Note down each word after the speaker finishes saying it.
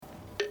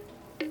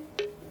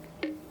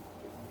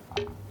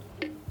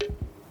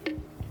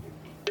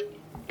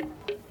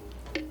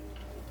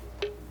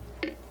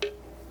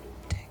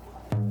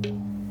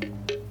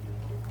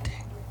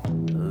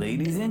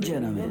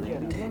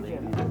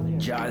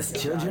us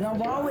children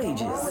of all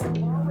ages,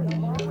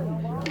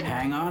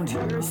 hang on to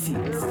your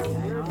seats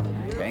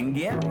and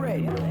get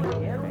ready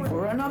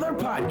for another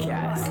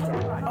podcast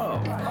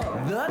of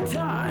The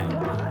Time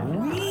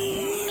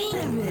We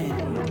Live In.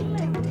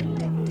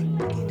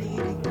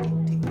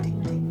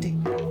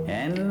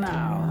 And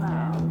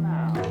now,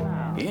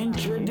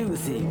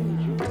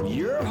 introducing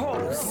your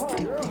host,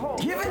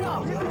 giving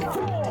up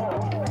for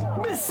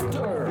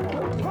Mr.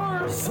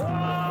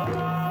 Personality.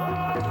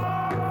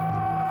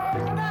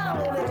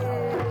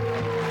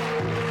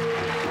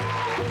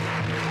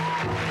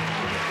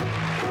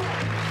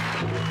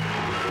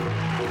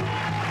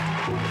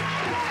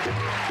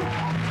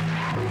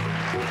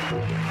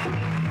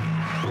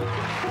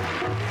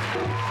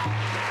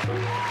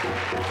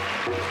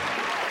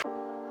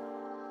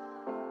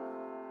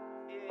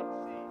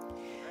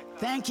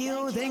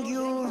 Thank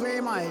you very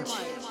much.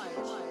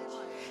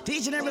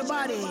 Teaching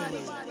everybody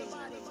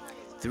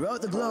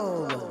throughout the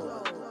globe.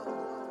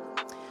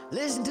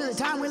 Listen to the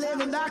time we live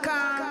in.com.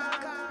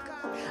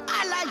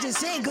 I like to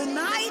say good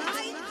night.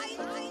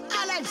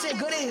 I like to say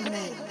good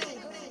evening.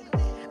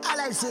 I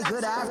like to say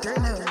good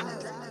afternoon.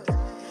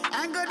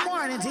 And good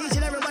morning to each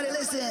and everybody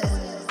listen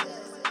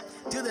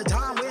to the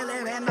time we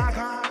live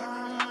in.com.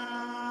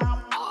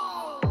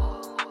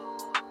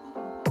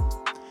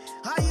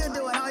 How you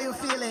doing? How you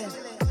feeling?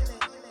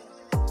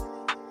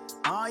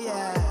 Oh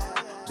yeah,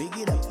 big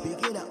it up,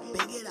 big it up,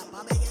 big it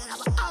up, big it up.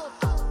 Oh.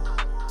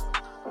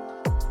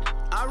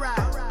 All right,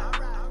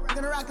 we're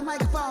gonna rock the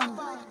microphone,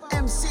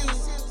 MC.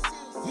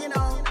 You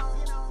know,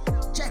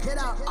 check it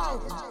out.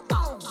 Oh.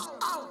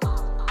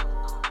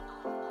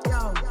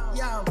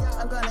 Yo,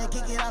 I'm gonna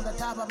kick it on the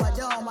top of my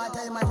dome. I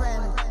tell you, my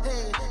friend,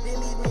 hey, they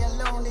leave me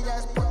alone. They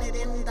just put it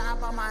in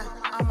top of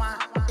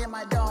in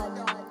my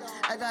dome.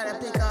 I gotta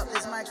pick up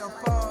this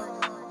microphone.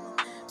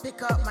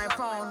 Pick up my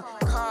phone,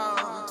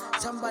 call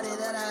somebody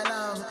that I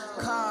love,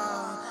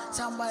 call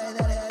somebody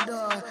that I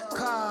adore,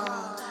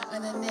 call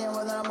in the name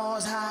of the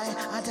Most High.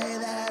 I tell you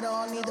that I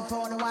don't need the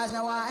phone to watch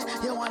now why.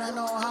 You wanna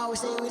know how we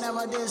say we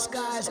never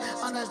disguise.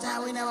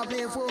 Understand we never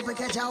play fool for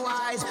catch our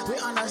eyes. We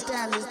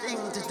understand this thing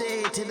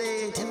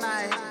today,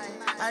 tonight.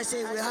 I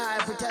say we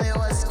hide, we tell you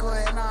what's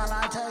going on.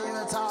 I tell you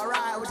it's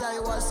alright, we tell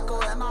you what's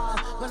going on.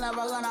 We're never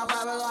gonna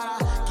fight, we're gonna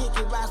kick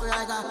it back. We're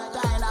like a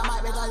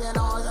dynamite because you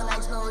know it's an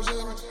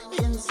explosion.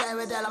 Inside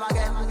we tell them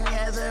again,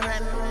 yes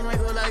friend. We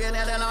go again,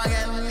 tell them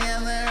again,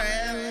 yes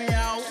friend.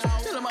 Yo,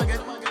 tell them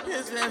again,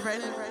 yes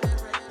friend.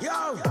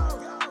 Yo,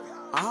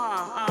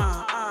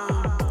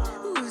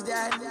 who's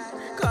that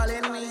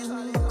calling me?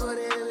 What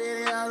is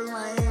it,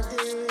 Almighty?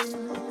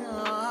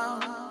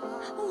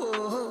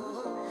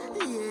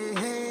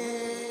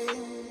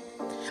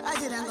 I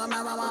didn't come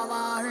out of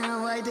my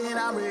room, I did,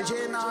 I'm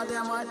reaching out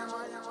them what?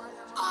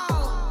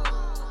 Oh!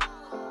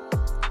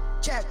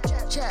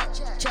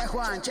 Check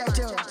one, check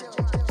two.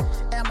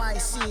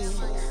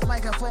 MIC,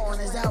 microphone,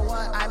 is that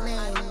what I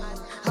mean?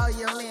 How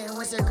you mean,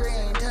 Mr.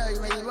 Green? Tell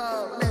me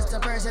about Mr.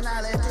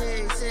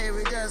 Personality. Say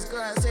we just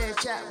gonna say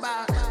chat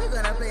about. We're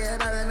gonna play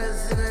another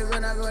music, we're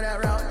gonna go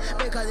that route.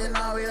 Because you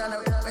know we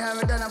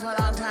haven't done it for a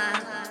long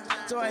time.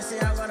 So I say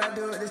I'm gonna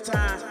do it this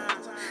time.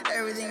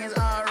 Everything is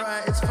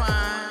alright, it's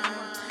fine.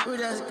 We're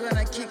just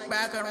gonna kick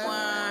back and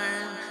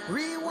whine.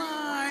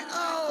 Rewind,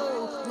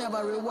 oh!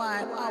 Never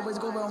rewind, always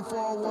going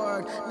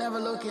forward. Never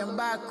looking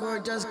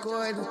backward, just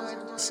going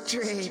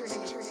straight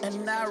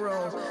and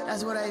narrow.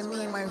 That's what I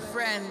mean, my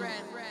friend.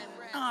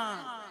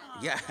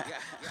 Yeah,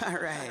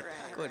 alright,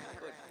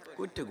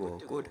 good to go,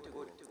 good.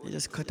 You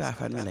just cut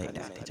off on me like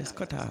that. You just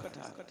cut off.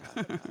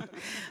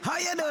 How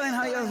you doing?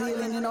 How you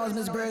feeling? You know,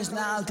 Miss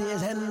Personality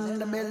is in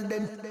the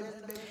building.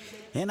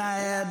 And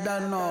I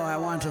don't know, I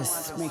want to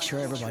make sure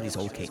everybody's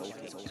okay.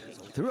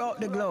 Throughout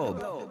the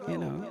globe, you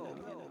know.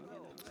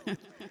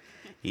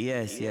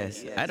 Yes.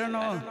 I don't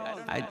know.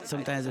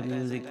 Sometimes the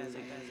music,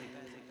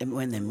 and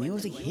when the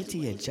music hits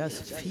you, you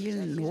just feel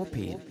no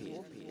pain.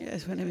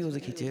 Yes, when the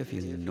music hits you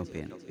feel no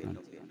pain.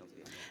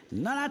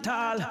 None at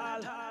all.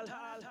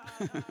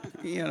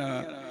 You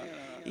know.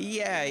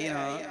 Yeah, you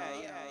know.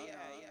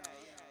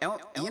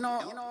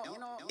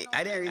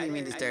 I didn't really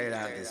mean to start it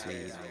out this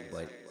way,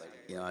 but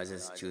you know, I was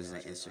just choosing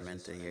an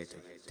instrumental here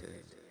to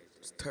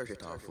start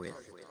it off with.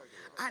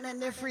 And then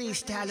the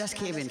freestyle just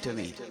came into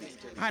me.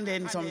 And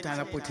then sometimes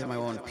I put in my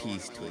own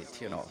piece to it,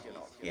 you know.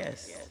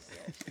 Yes.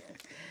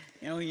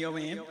 You know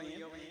what I mean?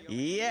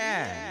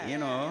 Yeah, you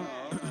know.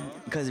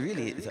 Because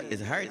really,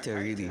 it's hard to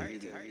really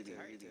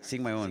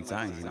sing my own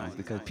songs, you know.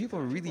 Because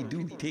people really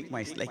do take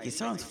my, like it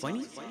sounds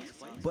funny,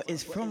 but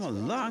it's from a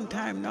long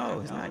time now.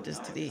 It's not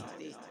just today.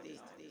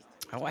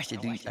 I watch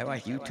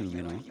YouTube,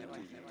 you know.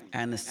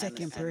 And the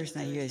second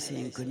person I hear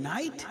saying good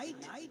night,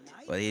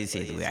 well, they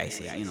say the way I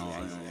say it, you know.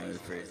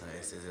 First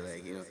I say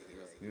like, you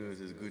know, it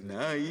says good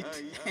night.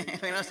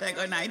 When I say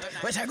good night,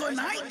 I say good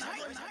night.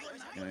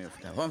 You know,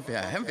 put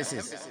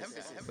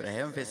an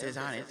emphasis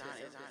on it.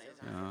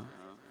 You know.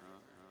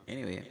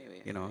 Anyway,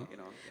 you know.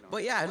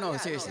 But yeah, no,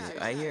 seriously,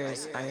 I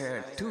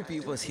hear two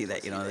people say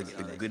that, you know,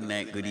 the good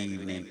night, good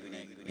evening,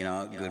 you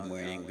know, good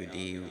morning, good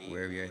day,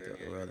 wherever you're at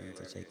the world and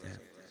such like that.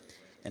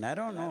 And I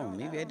don't know.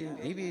 Maybe I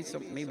didn't.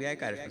 Maybe I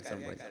got it from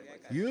somebody.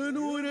 You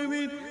know what I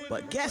mean?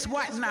 But guess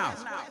what now?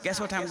 Guess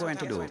what I'm going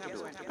to do?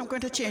 I'm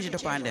going to change it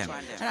upon them.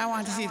 And I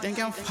want to see if they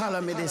can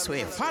follow me this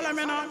way. Follow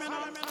me now.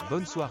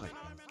 Bonne soirée.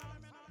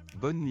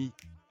 Bonne nuit.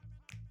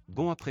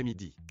 Bon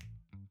après-midi.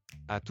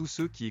 À tous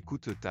ceux qui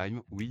écoutent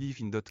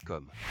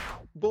TimeWeLiveIn.com.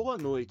 Boa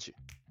noite.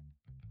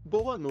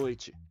 Boa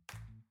noite.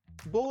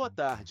 Boa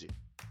tarde.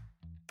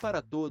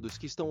 Para todos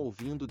que estão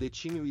ouvindo The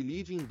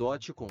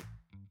TimeWeLiveIn.com.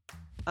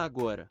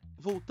 Agora,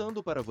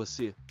 voltando para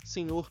você,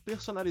 senhor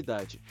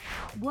personalidade.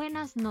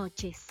 Buenas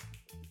noches.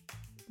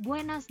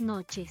 Buenas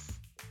noches.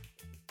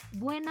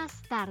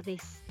 Buenas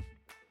tardes.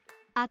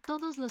 A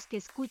todos los que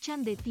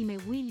escuchan de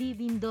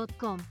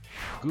TimeWeLiveIn.com.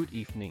 Good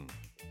evening.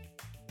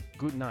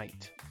 Good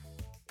night.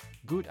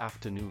 Good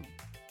afternoon.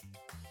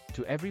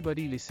 To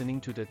everybody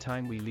listening to the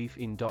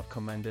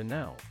TimeWeLiveIn.com, and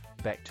now,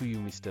 back to you,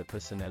 Mr.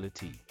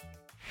 Personality.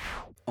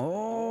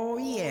 Oh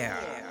yeah.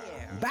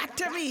 Back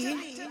to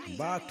me.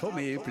 Back to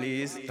me,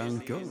 please.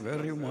 Thank you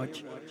very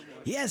much.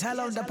 Yes, I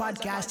love the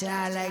podcast and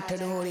I like to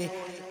do the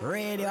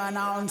radio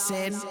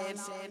announcing.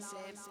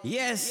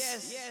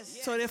 Yes.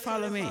 So they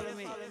follow me.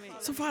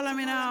 So follow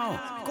me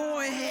now.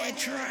 Go ahead,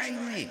 try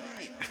me.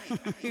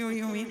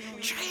 you mean?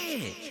 Try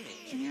it.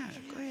 Yeah,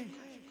 go ahead.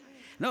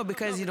 No,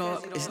 because,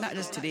 it's not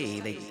just today.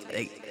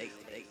 Like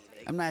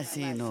I'm not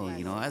saying no,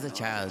 as a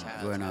child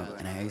growing up,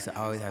 and I used to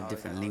always have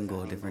different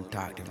lingo, different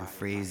talk, different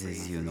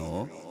phrases,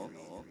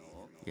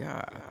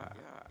 Yeah.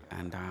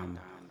 And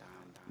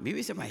maybe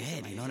it's in my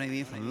head, you know what I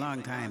mean, for a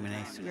long time, and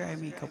I swear I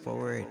make up a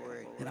word,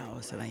 then all of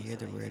a sudden I hear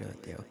the word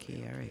out there.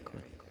 Okay, all right,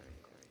 cool.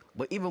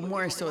 But even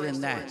more so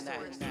than that,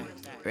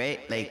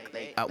 right?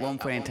 Like at one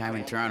point in time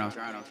in Toronto,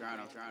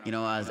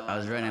 I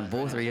was running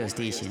both radio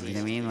stations. You know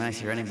what I mean? When I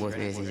say running both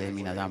radio stations, I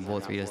mean I was on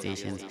both radio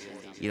stations.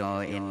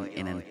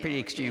 In a pretty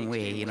extreme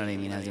way. You know what I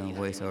mean? I was doing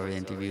voiceover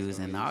interviews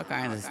and all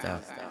kinds of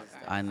stuff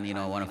on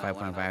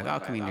 105.5. All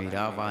community,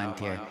 all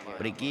volunteer.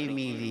 But it gave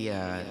me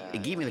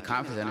the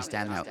confidence to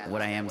understand that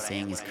what I am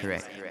saying is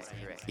correct.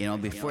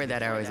 Before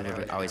that, I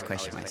always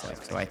question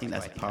myself. So I think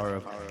that's the power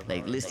of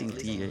listening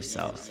to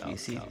yourself. You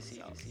see,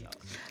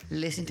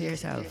 listen to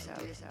yourself.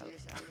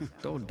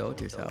 Don't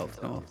doubt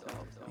yourself. No,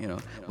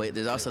 But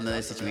there's also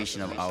another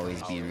situation of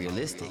always being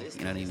realistic.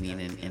 You know what I mean?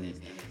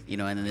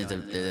 And then there's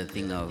a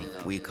thing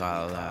of we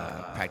call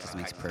practice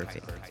makes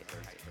perfect.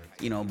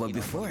 But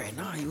before,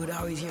 you would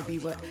always hear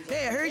people,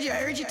 hey, I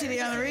heard you today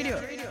on the radio.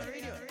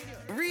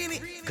 Really?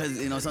 Because,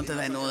 sometimes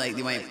I know, they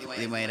might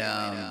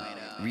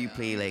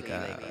replay,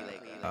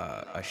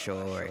 a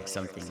show or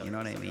something, you know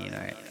what I mean?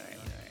 Or,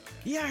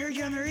 yeah, I heard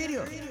you on the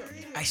radio.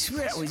 I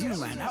swear that was you,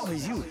 man. That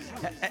was you.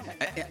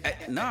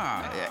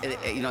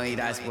 He'd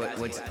ask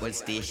what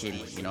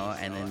station,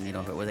 and then,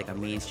 if it was a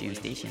mainstream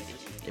station,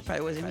 it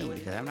probably wasn't me,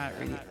 because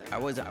I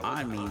wasn't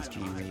on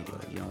mainstream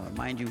radio,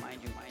 Mind you,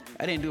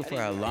 I didn't do it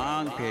for a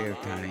long period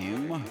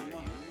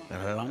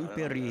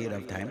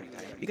of time,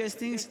 because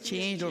things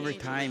changed over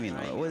time,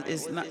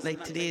 It's not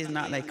like today is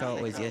not like how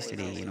it was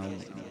yesterday,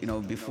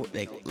 before,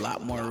 a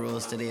lot more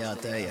rules today, I'll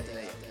tell you.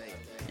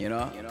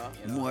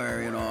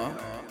 More,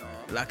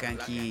 lock and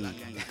key.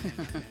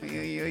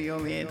 you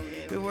mean?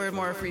 We were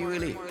more free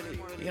willy.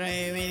 You know what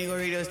I mean? You go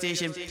radio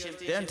station.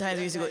 Them times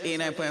we used to go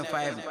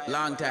 89.5,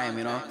 long time,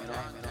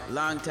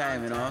 Long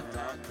time,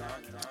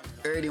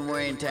 Early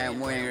morning time,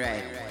 morning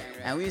ride.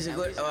 And we used to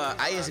go,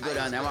 I used to go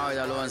down there. I'm always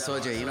a lone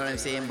soldier, you know what I'm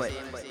saying? But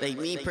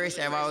me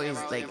personally, I've always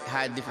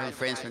had different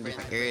friends from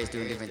different areas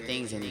doing different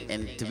things.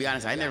 And to be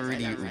honest, I never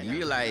really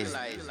realized,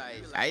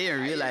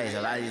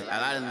 a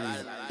lot of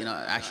them,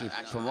 actually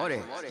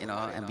promoters,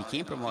 and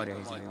became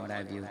promoters, what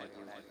have you.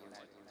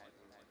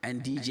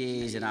 And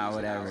DJs and all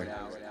whatever.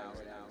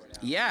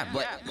 Yeah,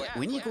 but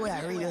when you go to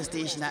that radio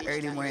station that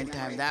early morning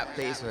time, that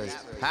place was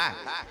packed.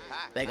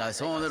 Like a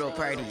whole little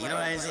party, you know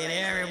what I'm saying?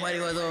 Everybody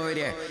was over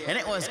there. And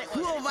it was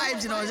cool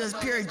vibes,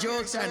 just pure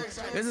jokes, and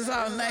this is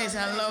all nice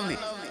and lovely.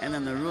 And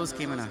then the rules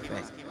came in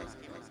effect.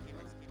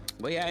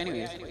 But yeah,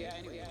 anyways,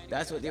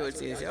 that's what they would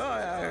say. They say, oh,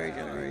 yeah, I heard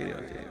you on the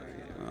radio.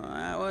 Oh,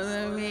 that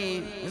wasn't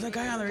me. There's a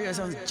guy on the radio that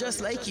sounds just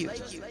like you.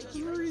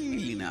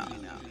 Really now?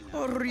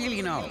 Oh,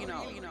 really now?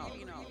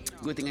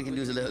 Good thing I can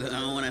do is a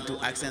little 1 or 2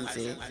 accents,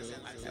 eh?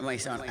 It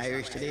might sound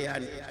Irish today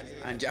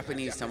and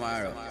Japanese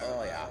tomorrow.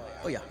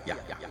 Oh yeah.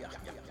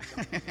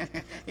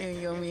 You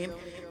know what I mean?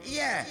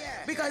 Yeah,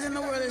 because in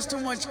the world there's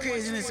too much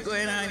craziness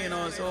going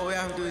on, so all we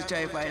have to do is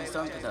try to find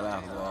something to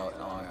laugh about.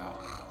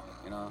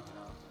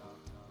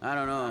 I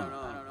don't know.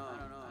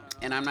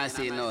 And I'm not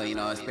saying no,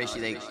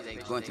 especially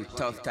going through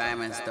tough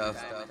time and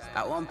stuff.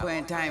 At one point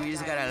in time, you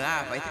just gotta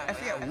laugh. I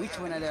forget which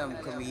one of them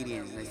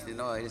comedians. They said,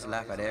 no, I just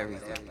laugh at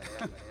everything.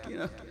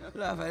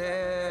 Laugh at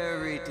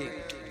everything.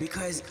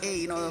 Because,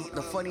 hey,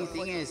 the funny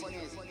thing is,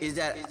 is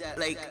that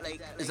like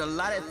there's a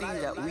lot of things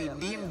that we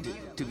deemed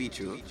to be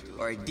true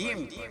or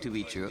deemed to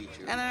be true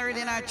and are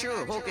really not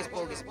true. Hocus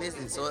pocus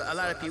business. So a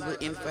lot of people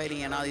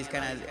infighting and all these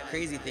kind of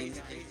crazy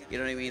things, you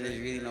know what I mean? There's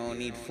really no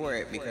need for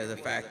it because the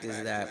fact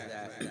is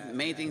that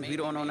many things we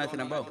don't know nothing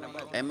about.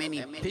 And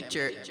many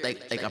picture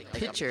like a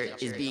picture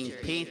is being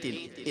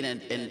painted in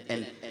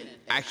and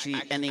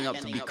actually ending up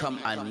to become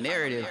a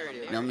narrative,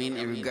 you know what I mean,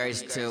 in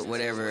regards to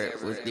whatever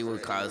what they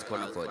would call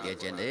quote unquote the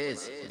agenda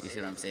is. You see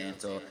what I'm saying?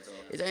 So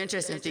it's an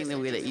interesting thing the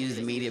way that you use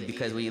the media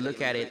because when you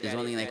look at it, there's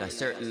only like a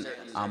certain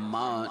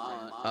amount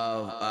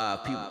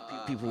of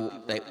people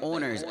like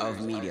owners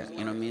of media, you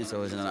know what I mean?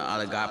 So it's an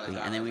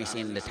oligopoly. And then we're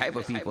seeing the type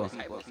of people,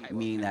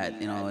 meaning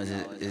that, you know, is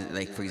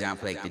like, for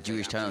example, like the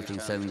Jewish tunnel thing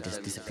suddenly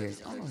just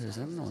disappears. Oh, there's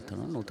no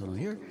tunnel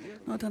here,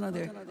 no tunnel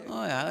there.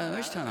 Oh, yeah,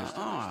 which tunnel?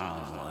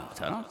 Oh,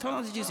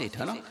 tunnel, did you say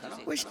tunnel?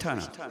 Which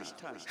tunnel?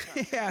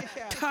 Yeah,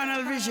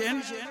 tunnel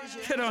vision.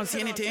 You don't see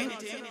anything?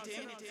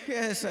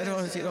 Yes, I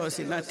don't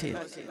see nothing.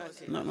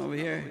 Nothing over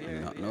here,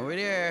 nothing over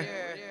there.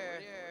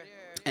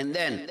 And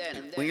then,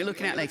 when you're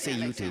looking at, like, say,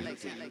 YouTube,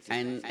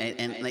 and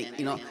like,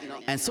 you know,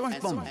 and so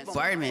much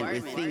bombardment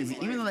with things,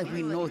 even though, like,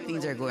 we know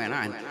things are going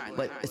on,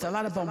 but it's a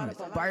lot of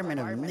bombardment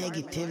of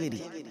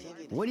negativity.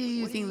 What do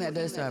you think that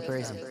does to a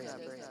person?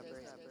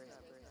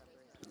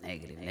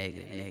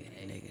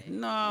 Negative.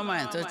 No,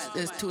 man,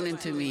 just tune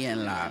into me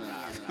and laugh.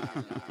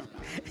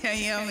 You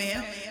know what I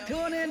mean?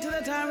 Tune into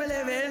the time we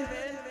live in.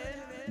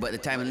 But the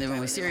time we live in,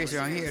 we're serious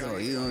around here, though.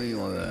 You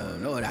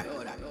know that.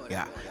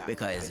 Yeah,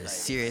 because it's a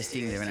serious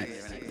thing.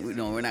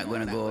 We're not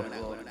going to go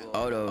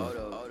out of,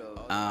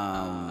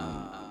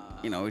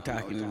 you know, we're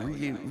talking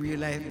real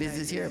life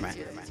business here, man.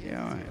 You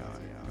know,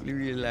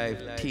 real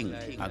life thing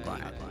are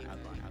going on.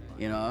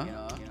 You know,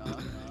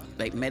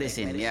 like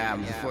medicine. Yeah,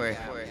 before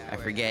I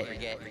forget,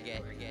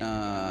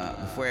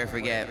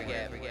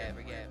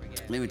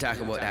 let me talk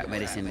about that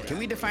medicine. Can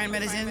we define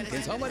medicine?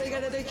 Can somebody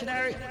get a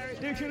dictionary?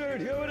 Do you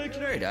have a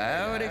dictionary? I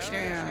have a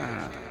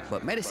dictionary.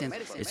 But medicine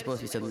is supposed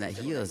to be something that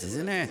heals,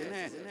 isn't it?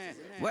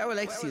 Well, I would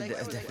like to see the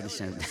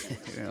definition.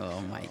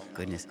 Oh my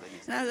goodness.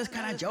 And I was just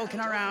kind of joking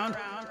around.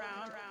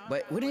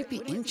 But wouldn't it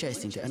be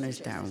interesting to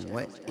understand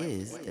what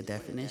is the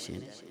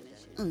definition?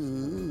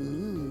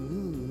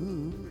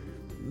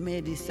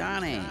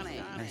 Medicine.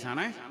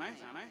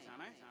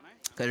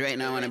 Because right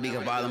now I want to big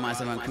up all of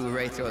myself and crew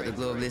right throughout the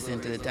globe listening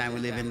to the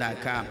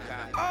timeweliving.com.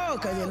 Oh,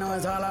 because you know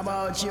it's all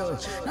about you.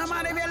 No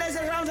matter if you're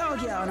listening from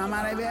Tokyo, no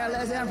matter if you're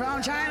listening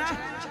from China,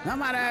 no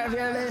matter if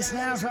you're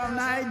listening from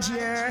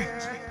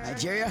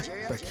Nigeria,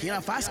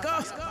 Burkina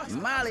Faso,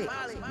 Mali.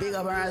 Big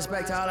up and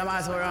respect to all of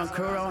myself around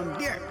crew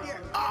around here.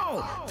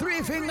 Oh,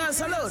 3 finger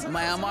salute,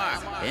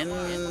 Myanmar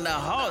in the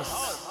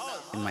house,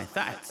 in my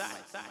thoughts.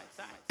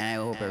 And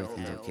I hope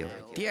everything's okay over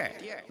here.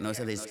 No,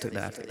 so they just took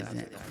that off the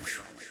internet.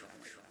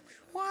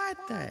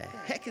 What the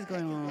heck is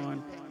going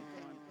on?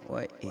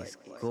 What is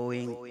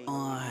going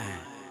on?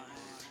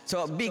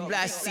 So big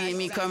blast seeing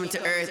me coming to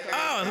Earth.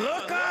 Oh,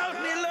 look out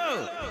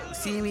below.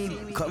 See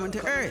me coming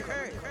to Earth.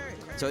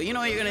 So you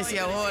know you're going to see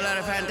a whole lot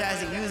of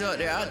fantastic views out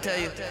there, I'll tell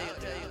you.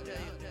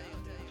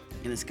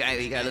 In the sky,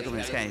 you gotta look up in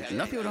the sky.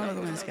 Enough people don't look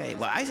up in the sky.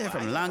 Well, I said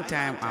from a long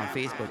time on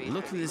Facebook,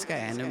 look in the sky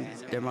and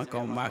they might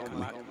come back to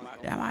me.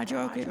 Am I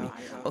joking?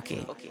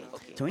 Okay.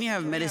 So when you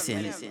have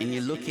medicine and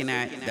you're looking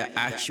at the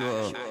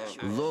actual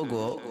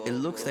logo, it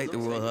looks like the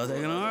World Health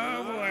Organization.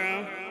 Oh,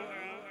 well.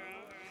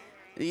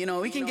 You know,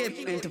 we can get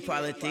into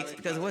politics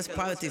because what's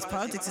politics?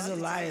 Politics is a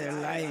lie. They're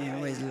lying. They're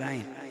always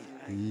lying.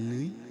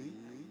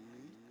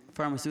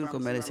 Pharmaceutical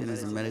medicine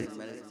is a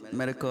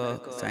medical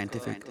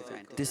scientific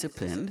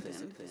discipline.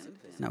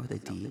 Not with a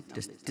D,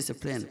 just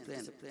discipline.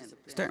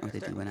 Starting with a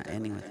D, but not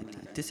ending with a D.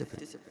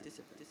 Discipline.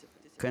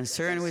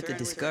 Concerned with the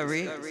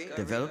discovery,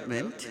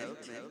 development,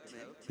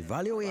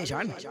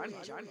 evaluation,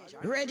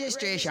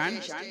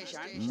 registration,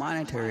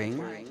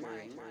 monitoring,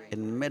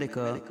 and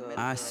medical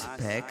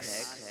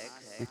aspects.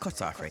 It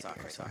cuts off right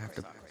there, so I have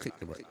to click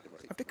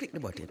the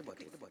button.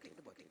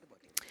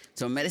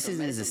 So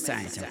medicine is a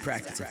science and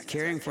practice of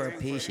caring for a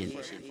patient,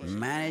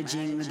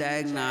 managing the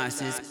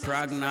diagnosis,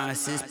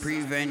 prognosis,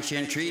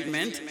 prevention,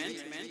 treatment,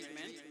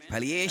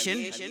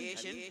 palliation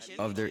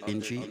of their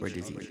injury or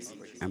disease,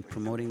 and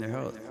promoting their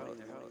health.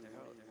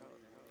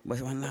 But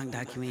it's one long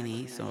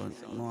documentary, so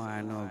more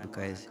I know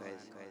because...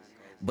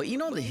 But you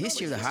know the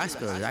history of the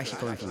hospital is actually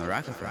coming from the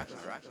Rockefeller.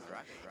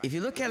 If you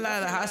look at a lot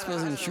of the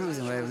hospitals and truths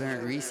and what I've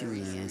learned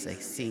recently, it's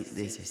like Saint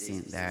this or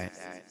Saint that.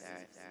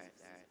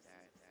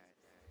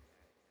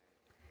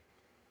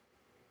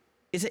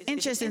 It's an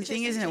interesting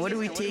thing, isn't it? What do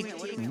we take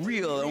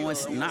real and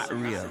what's not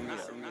real?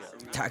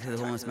 Talk to the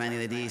homeless man the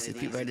other day, he said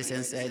people are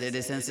desensitized, they're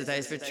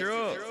desensitized for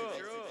truth.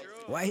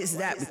 Why is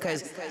that?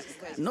 Because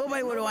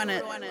nobody would want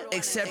to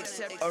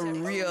accept a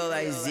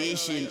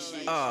realization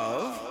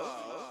of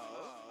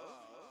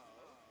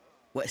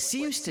what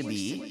seems to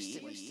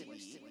be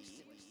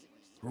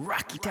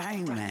rocky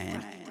time,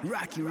 man.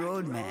 Rocky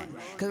road, man.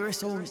 Because we're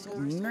so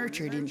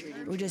nurtured and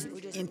we're just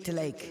into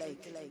like,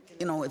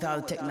 you know, with all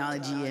the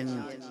technology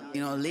and,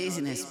 you know,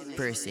 laziness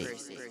per se.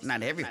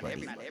 Not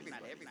everybody.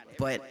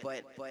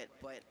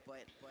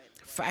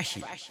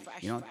 fashion,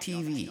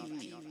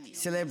 TV,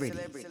 celebrity,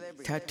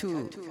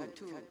 tattoo,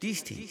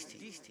 these things,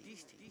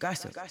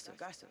 gossip,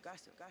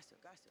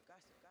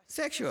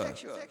 sexual,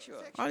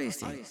 all these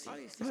things.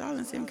 It's all in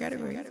the same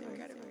category.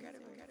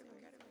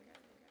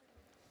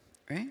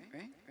 Right?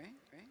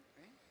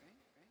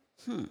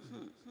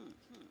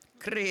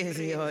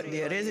 Crazy out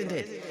there, isn't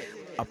it?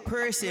 A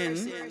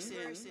person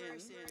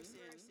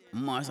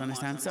must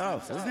understand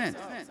self, isn't it?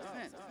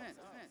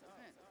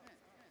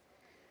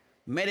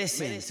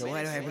 Medicine. So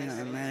why do I bring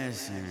up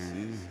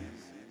medicine?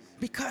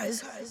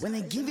 Because when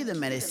they give you the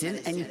medicine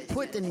and you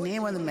put the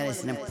name on the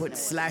medicine and put /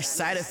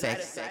 side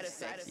effect,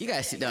 you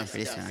gotta sit down for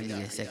this one. I'll give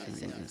you a second.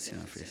 Sit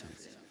down for this one.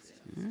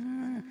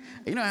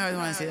 You know how I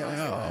want to say that?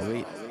 Oh,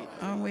 wait.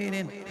 I'm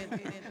waiting.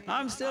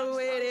 I'm still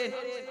waiting.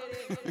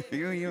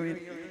 you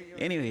wait.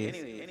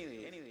 Anyway.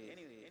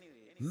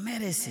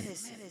 Medicine,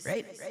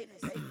 right?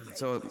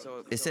 So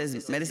it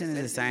says medicine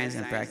is the science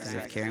and practice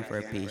of caring for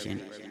a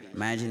patient,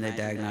 managing the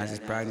diagnosis,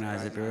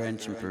 prognosis,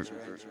 prevention.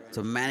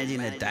 So managing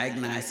the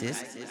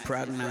diagnosis,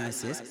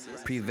 prognosis,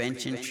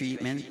 prevention,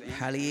 treatment,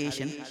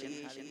 palliation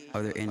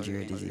of their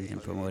injury or disease,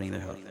 and promoting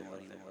their health.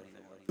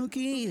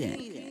 Okay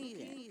then.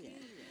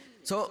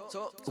 So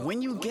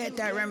when you get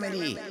that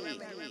remedy,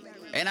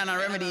 and on a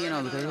remedy,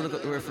 because we look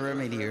at the word for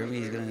remedy,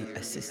 remedy is going to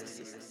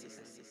assist.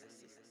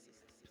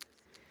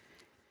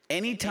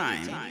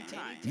 Anytime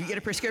you get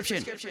a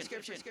prescription,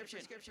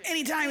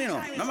 anytime,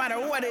 no matter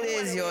what it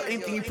is,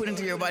 anything you put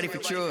into your body for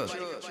sure,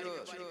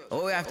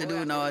 all we have to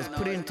do now is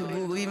put it into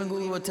Google. Even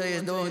Google will tell you,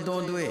 don't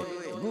do it.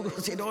 Google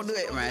will say, don't do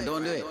it, man,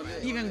 don't do it.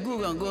 Even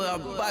Google a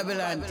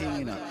Babylon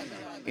thing,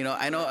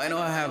 I know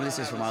I have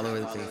listeners from all over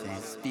the place and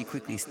speak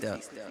quickly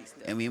stuff.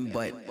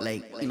 But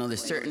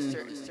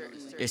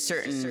there's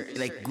certain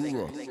like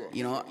Google,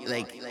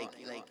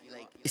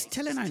 it's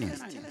telling on you,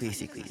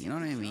 basically. You know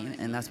what I mean?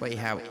 And that's why you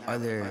have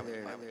other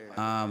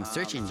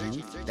search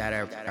engines that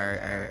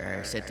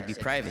are said to be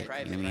private.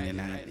 You know what I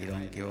mean? They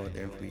don't give out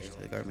their information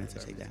to the government,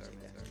 stuff like that.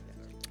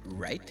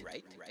 Right?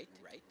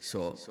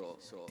 So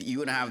you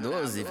wouldn't have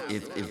those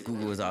if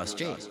Google was all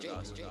straight.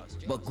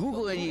 But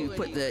Google, you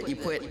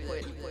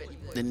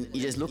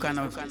just look on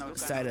the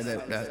side of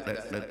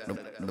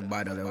the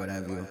bottom or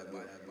whatever,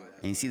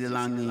 and you see the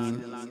long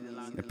name,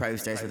 the private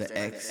starts with an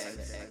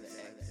X.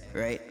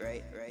 Right?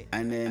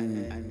 And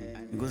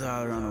then it goes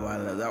all around the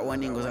bottle. That one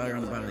thing goes all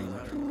around the bottle. You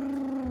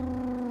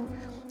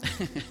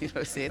know what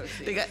I'm saying?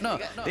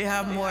 They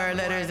have more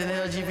letters than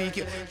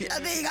LGBTQ.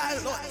 They got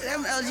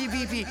them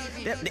LGBT.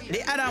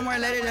 They add on more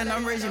letters than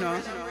numbers,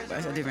 But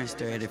that's a different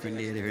story, a different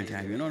day, a different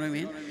time. You know what I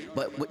mean?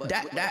 But with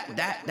that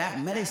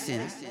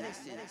medicine.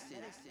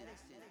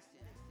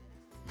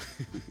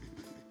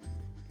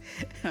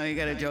 You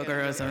gotta joke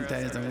around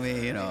sometimes, some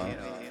way,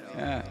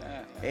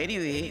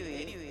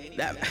 Anyway,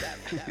 that.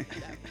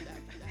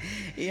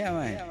 Yeah,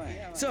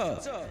 man. So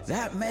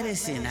that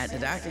medicine that the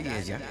doctor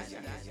gives you,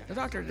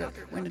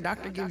 when the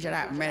doctor gives you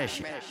that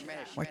medicine,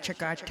 what you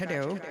got to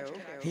do,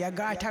 you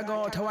got to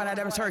go to one of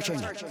them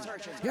searching.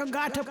 You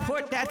got to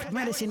put that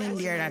medicine in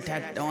there,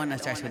 that one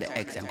that starts with the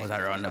X and goes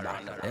around the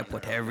bottom. They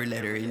put every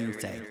letter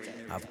inside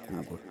of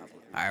Google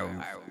or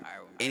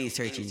any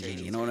search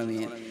engine, you know what I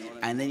mean?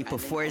 And then you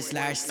put /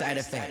 side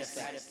effects,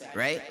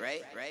 right?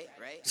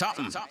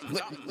 Something.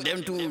 With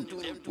them two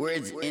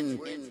words in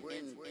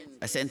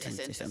a sentence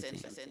or something.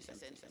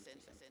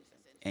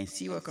 And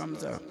see what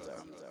comes up.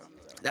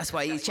 That's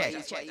why you check.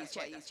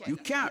 You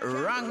can't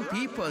wrong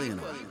people,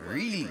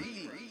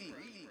 really.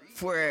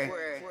 For,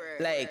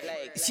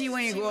 see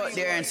when you go out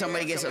there and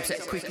somebody gets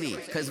upset quickly.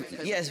 Because,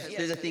 yes,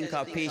 there's a thing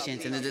called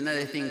patience, and there's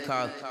another thing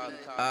called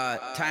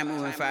time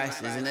moving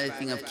fast. There's another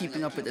thing of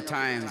keeping up with the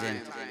times and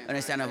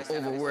understand of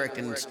overwork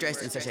and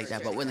stress and such like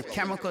that. But when the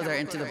chemicals are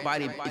into the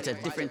body, it's a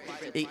different,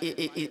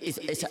 it's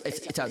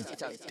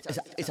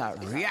a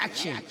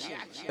reaction.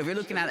 If you're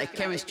looking at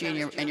chemistry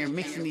and you're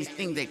mixing these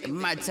things, like the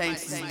mad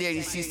science is there,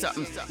 you see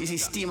something, you see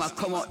steam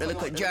come out the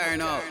little jar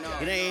now. You know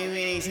what I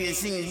mean? You see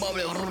this thing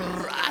bubbling.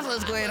 That's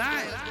what's going on.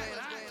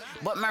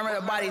 But remember,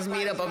 the body's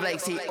made up of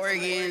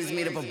organs,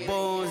 made up of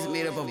bones,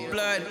 made up of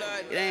blood.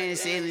 You know what I'm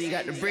saying? You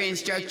got the brain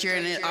structure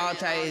and it all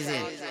ties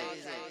in.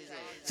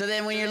 So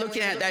then when you're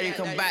looking at that, you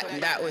combat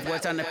that with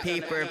what's on the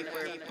paper.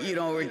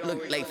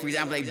 Look like, for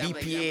example, like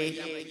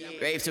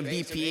BPA, right? So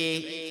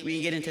BPA, we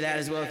can get into that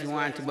as well if you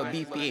want to, but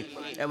BPA.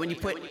 And when you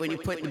put the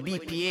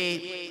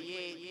BPA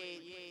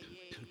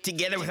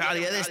together with all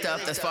the other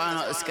stuff that's falling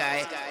out of the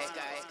sky,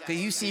 because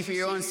you see for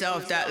your own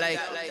self that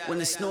when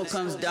the snow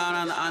comes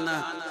down on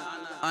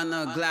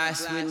the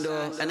glass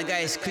window and the guy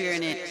is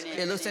clearing it,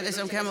 it looks like there's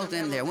some chemicals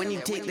in there. When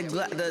you take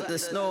the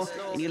snow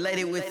and you light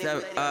it with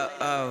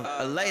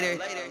a lighter,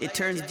 it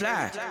turns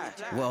black.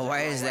 Well,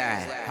 why is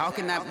that? How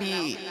can that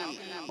be?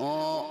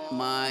 Oh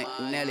my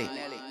Nelly.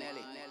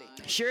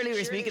 Surely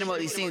we're speaking about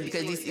these things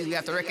because these things we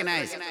have to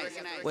recognize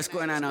what's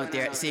going on out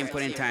there at the same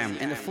point in time.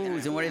 And the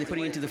foods, and what are they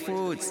putting into the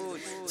foods?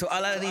 So a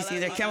lot of these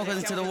things are chemicals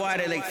into the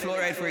water, like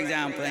fluoride, for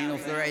example. And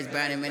fluoride is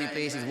banned in many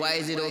places. Why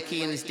is it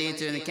okay in the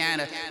States or in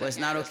Canada, but it's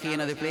not okay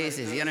in other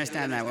places? You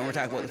understand that when we're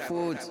talking about the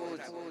foods?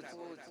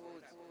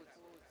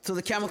 So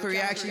the chemical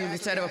reaction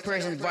inside of a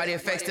person's body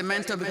affects the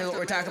mental, because what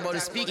we're talking about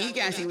is speaking. You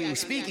can't see when you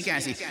speak, you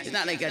can't see. It's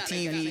not like a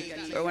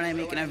TV or when I'm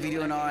making a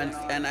video now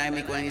and I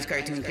make one of these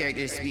cartoon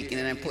characters speaking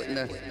and I'm putting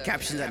the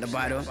captions at the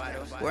bottom,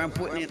 where I'm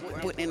putting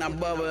in a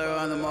bubble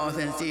around the mouth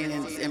and saying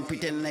and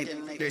pretending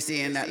like they're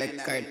saying that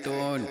like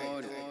cartoon.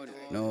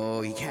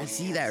 No, you can't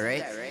see that,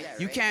 right?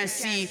 You can't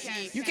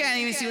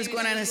even see what's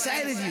going on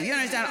inside of you. You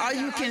understand? All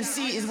you can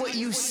see is what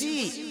you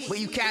see, but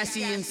you can't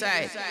see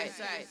inside.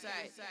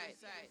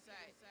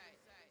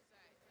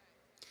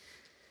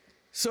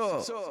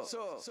 So,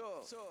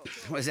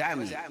 what's that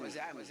mean?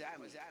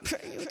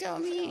 You tell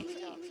me.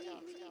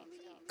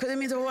 Because it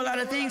means a whole lot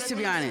of things, to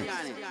be honest.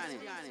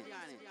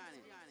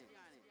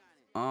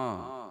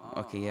 Oh,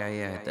 okay,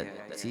 yeah.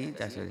 See,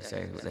 that's what it's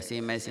saying. The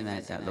same medicine,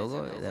 that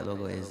logo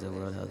is the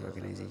World Health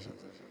Organization.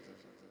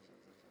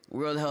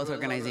 World Health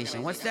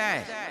Organization. What's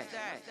that?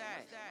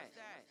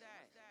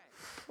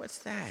 What's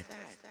that?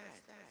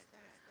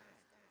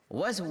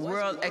 What's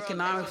World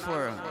Economic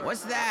Forum?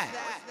 What's that?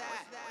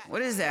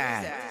 What is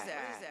that?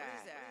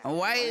 And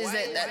why is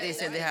it that they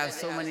said they have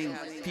so many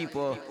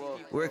people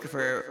working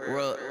for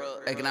World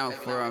Economic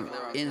Forum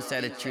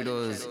inside of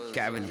Trudeau's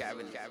cabinet?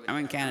 I'm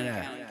in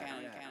Canada.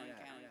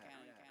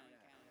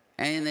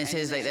 And it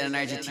says like that in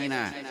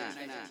Argentina.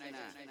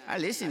 I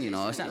listen,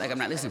 it's not like I'm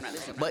not listening.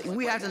 But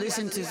we have to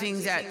listen to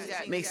things that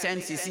make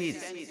sense, you see.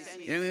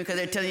 You know what I mean? Because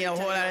they're telling you a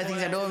whole lot of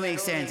things that don't make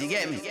sense, you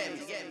get me?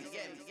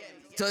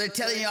 So they're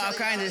telling you all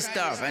kinds of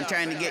stuff and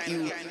trying to get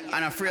you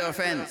on a free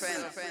offense.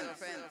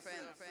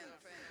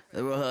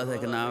 The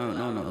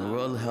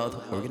World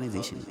Health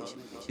Organization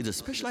is a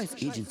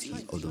specialized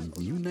agency of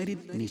the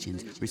United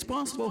Nations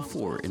responsible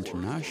for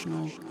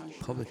international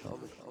public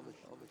health.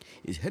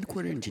 It's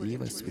headquartered in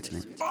Geneva,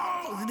 Switzerland.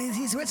 Oh, it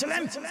is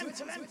Switzerland!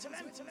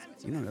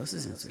 You know what else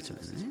is in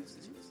Switzerland, eh?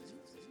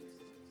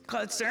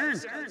 Called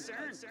CERN.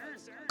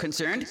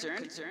 Concerned?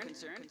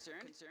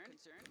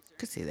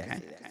 Could say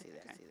that.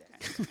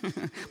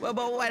 Well,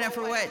 but what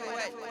for what?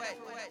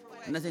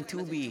 Nothing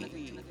to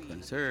be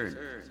concerned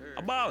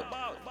about.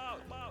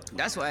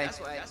 That's why.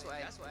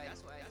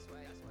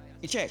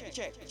 You check.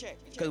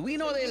 Because we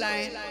know they're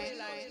lying.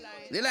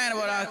 They're lying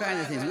about all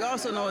kinds of things. We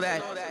also know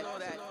that,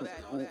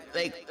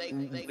 like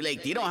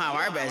they don't have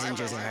our best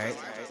interests at heart.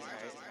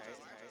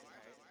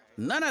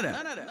 None of them.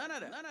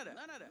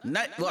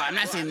 Well, I'm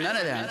not saying none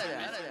of them,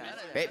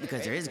 right?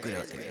 Because there is good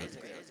out there. Right?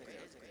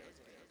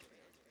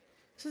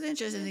 So it's an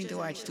interesting thing to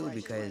watch too,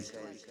 because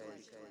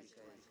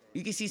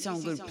you can see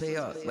some good play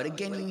out. But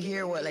again, you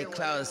hear what like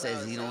Klaus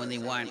says, when they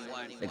want,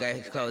 the guy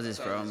Klaus is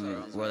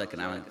from World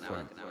Economic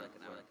Forum.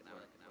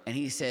 And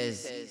he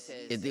says,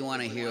 if they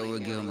want a hero, we'll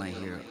give them a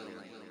hero.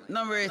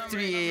 Number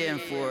 3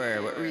 and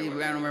 4, what really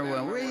random number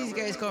 1, where do these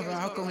guys come from?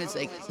 How come it's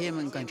like him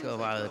in control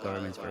of all the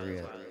governments for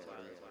real?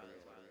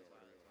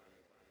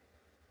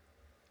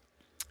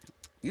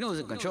 You know who's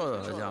in control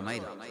of the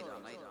Almighty.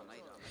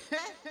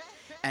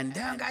 And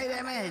them guys,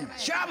 them in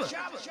trouble.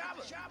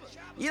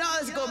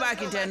 Let's go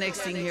back into the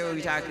next thing here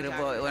we're talking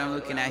about, what I'm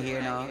looking at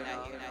here now.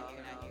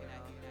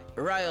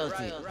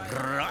 Royalty.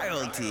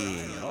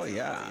 Oh,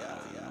 yeah.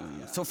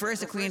 So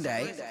first the Queen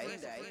died.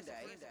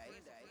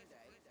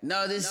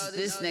 Now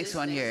this next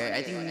one here,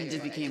 I think he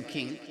just became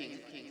king.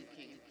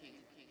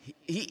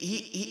 I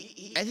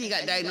think he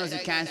got diagnosed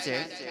with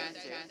cancer.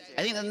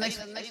 I think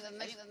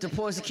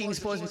the king's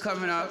supposed to be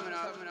coming up.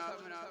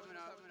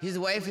 His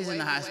wife is in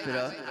the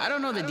hospital. I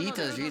don't know the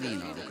details really,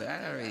 because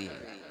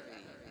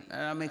I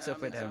don't mix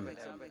up with them.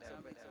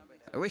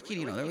 They're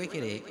wicked, they're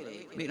wicked, eh?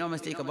 Make no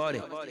mistake about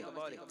it.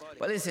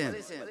 But listen,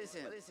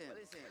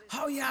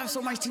 how you have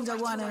so much things that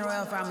go on in the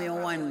royal family in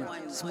one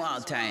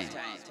small time?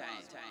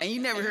 And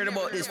you never heard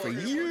about this for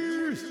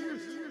years.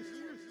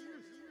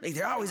 Like,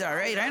 they're always all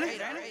right, ain't they?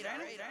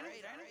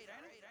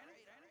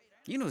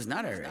 It's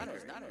not all right.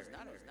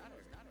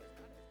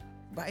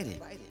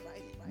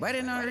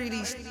 Biden not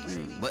really,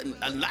 but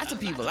lots of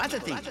people, lots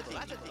of things.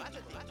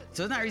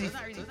 So it's not really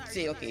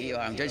say, okay,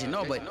 I'm judging,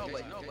 no, but,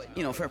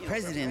 for a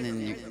president,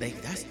 and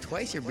that's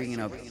twice you're bringing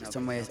up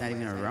somebody that's not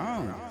even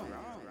around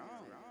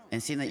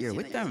and saying that you're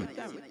with them.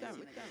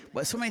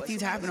 But so many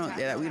things happen out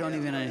there that we don't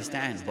even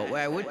understand. But what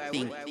I would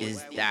think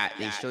is that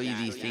they show you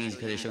these things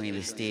because they're showing you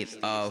the state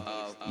of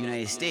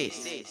United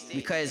States.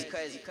 Because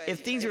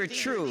if things were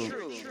true,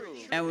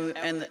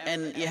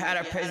 and you had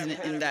a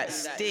president in that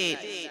state,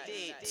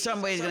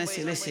 somebody's gonna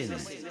say, listen,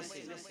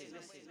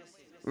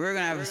 we're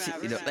gonna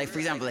have like for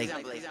example,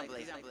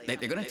 like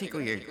they're gonna take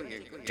away your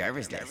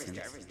driver's license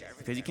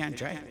because you can't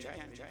drive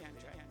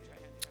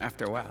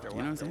after a while. You know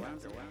what I'm saying?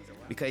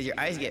 Because your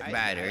eyes get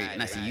bad, right?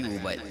 Not to you,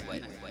 but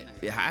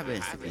it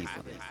happens to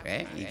people,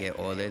 right? You get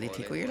older, they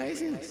take away your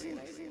license.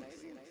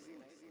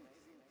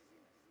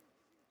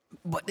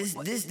 But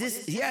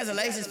this, he has a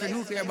license for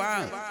nuclear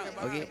bomb.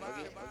 Okay.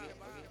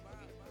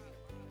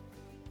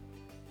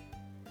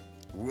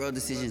 Real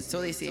decisions,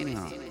 so they say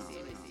anyhow.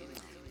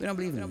 We don't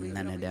believe in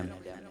none of them.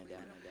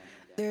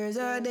 There's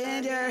a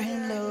danger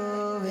in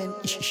loving.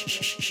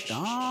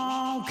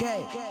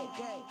 Okay.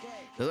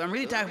 So I'm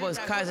really talking about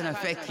cause and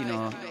effect, you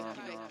know.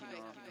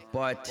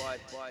 But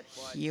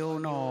you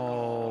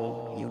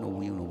know.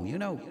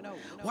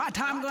 What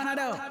I'm gonna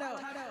do?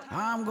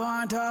 I'm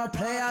going to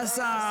play a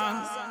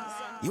song.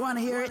 You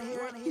wanna hear it?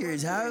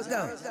 Here's how it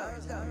goes.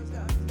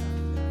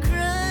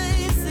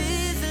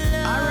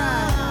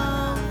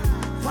 Alright.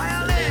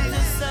 Violin.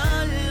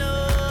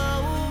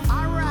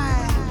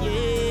 Alright.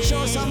 Yeah.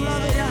 Show some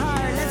love in your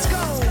heart. Let's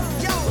go.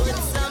 Yo. Put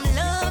some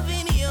love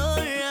in your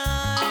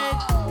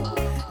heart.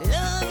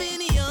 Love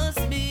in your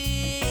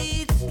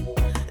speech.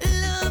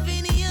 Love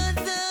in your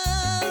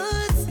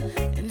thoughts.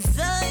 In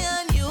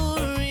Zion you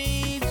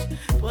reach.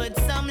 Put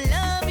some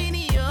love in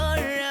your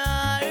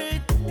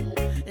heart.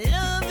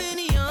 Love in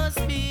your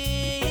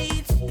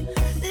speech.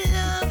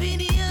 Love in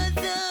your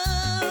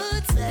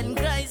thoughts. And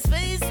Christ's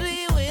face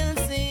we will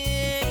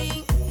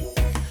sing.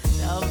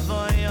 Love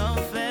for your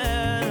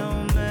fellow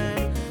man.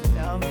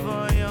 Love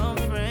for your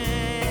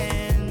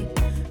friend.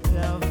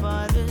 Love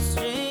for the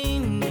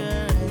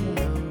stranger. And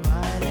the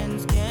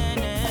violence can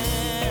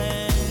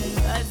end.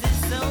 'Cause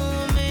there's so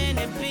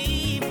many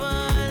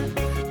people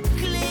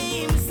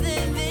claims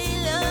that they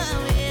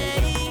love you,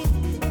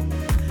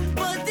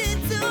 but they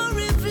don't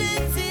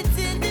reflect it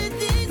in the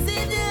things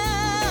they do.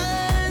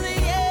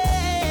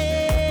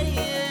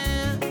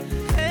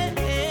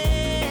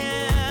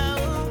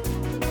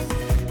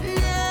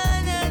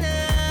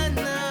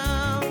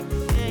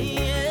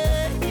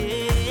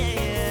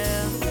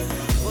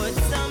 Put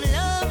some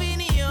love in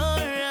your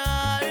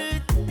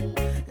heart,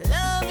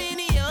 love in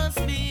your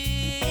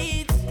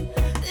speech,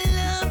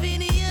 love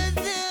in your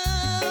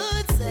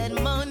thoughts. At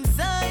Mount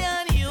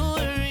Zion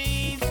you'll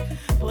reach.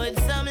 Put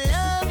some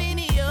love in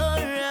your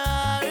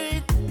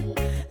heart,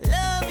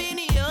 love in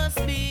your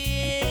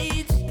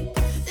speech,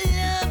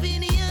 love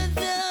in your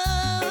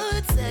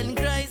thoughts. And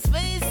Christ's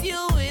face you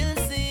will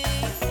see.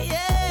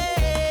 Yeah.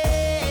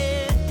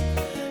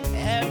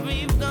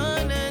 Every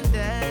corner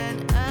that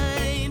I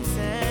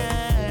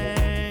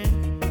turn,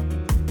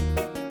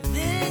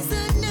 there's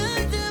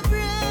another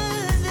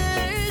brother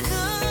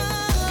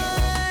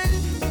gone.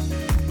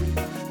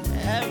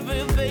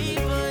 Every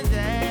paper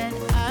that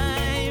I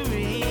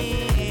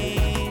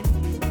read,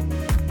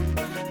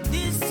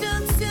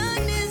 destruction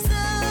is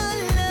all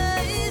I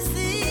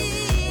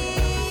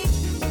see.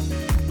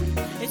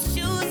 It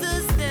shows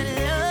us that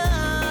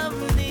love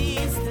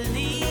needs to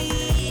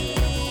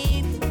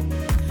lead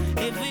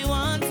if we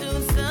want to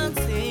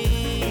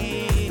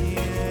succeed.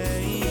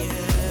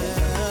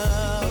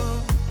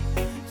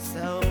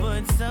 So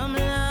put some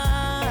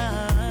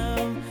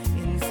love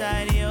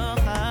inside your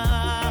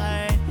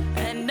heart,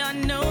 and I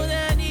know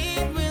that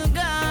it will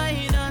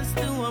guide us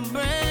to a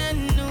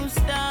brand new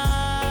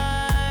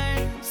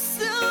start.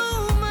 So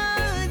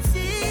much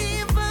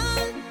evil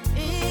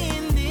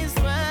in this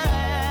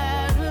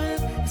world.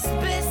 It's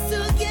best to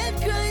get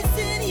Christ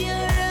in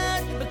your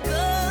heart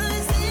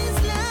because His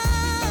love.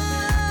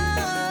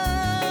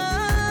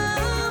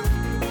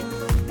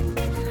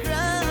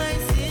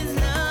 Christ is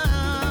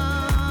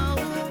love.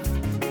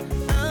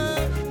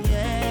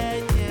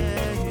 Yeah.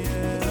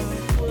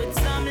 Put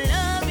some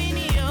love in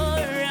your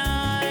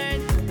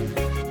heart,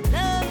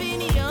 love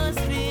in your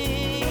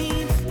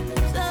speech,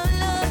 some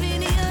love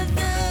in your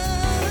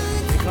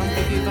thoughts. Come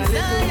to give a little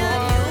Zion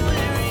more.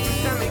 you'll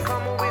reach. Tell me,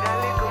 come with a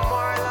little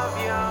more love,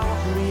 yo.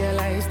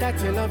 Realize that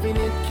your loving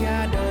it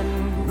can't done.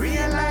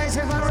 Realize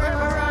if I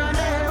forever and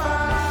ever.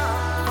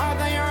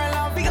 Father, you're a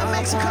love. Big up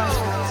Mexico.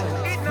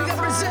 Big up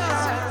Brazil.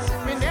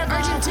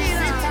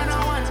 Argentina.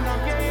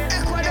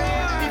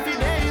 Ecuador. If you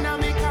day in a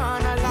me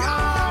corner,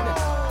 Lord,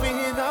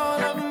 with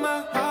all of my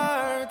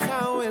heart, I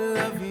will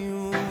love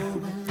you.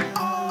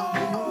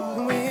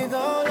 With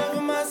all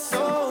of my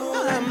soul,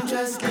 I'm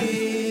just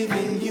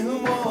giving you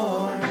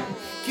more.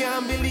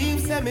 Can't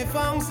believe that me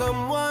found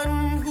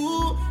someone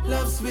who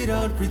loves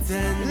without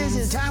pretense.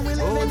 Listen, time we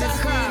live Oh, in this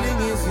Dakar.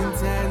 feeling is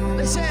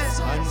intense. Listen.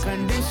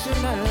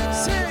 Unconditional love.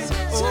 Sing,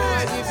 Oh, I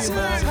give you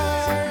my sing.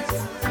 heart.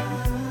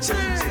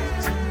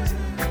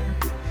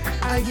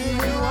 I give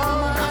you all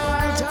my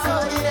heart, oh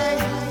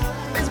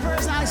yeah. It's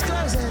personal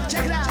exclusive.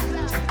 Check it out.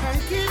 I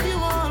give you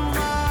all my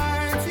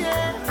heart,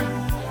 yeah.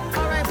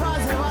 Alright,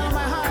 positive, all of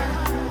my heart.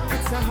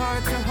 It's a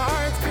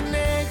heart-to-heart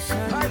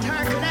connection. Heart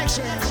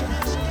connection.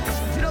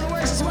 If you know the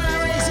words, it's what I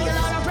already sing it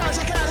out. I'm proud.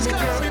 Check it out. Let's I go.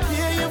 can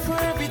repay you for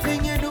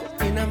everything you do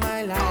in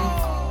my life.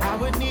 I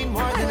would need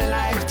more than a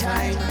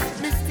lifetime.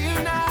 Me still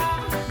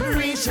now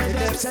reach the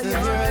depths of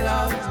your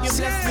love. You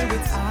bless me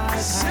with all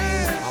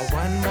time.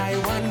 One by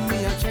one,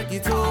 me I check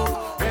it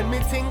out. When me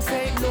things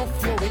say no,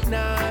 you it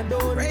nah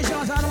don't. Raise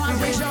yours on the one,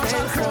 raise yours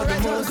on the crew,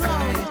 raise yours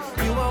on the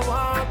crew. You a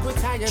walk with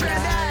tiger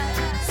Trinidad.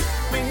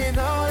 with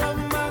all of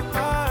my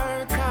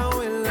heart, I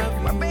will love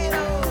you.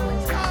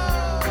 Barbados.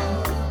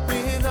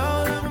 With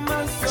all of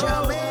my soul,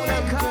 I'm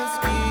Jamaica.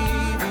 just giving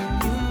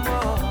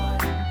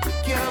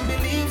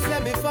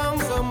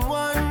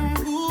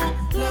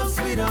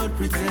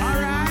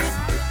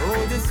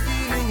Oh, this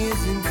feeling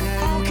is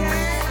intense.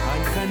 Okay.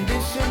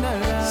 Unconditional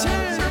love.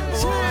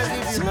 Oh, I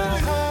give you my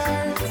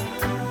heart.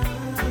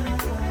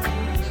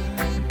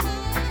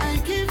 I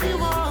give you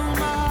all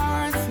my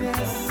heart,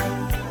 yes.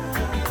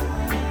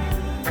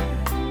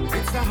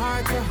 It's a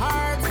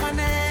heart-to-heart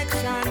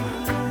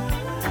connection.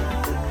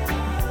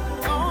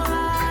 Oh,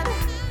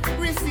 Lord,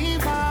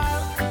 receive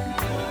all.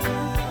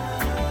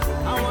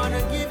 I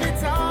wanna give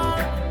it all.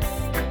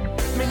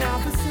 Me now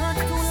for search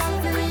too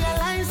long to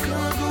realize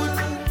you're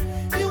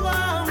good. You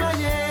are my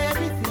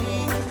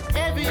everything.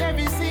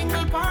 Every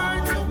single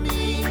part of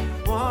me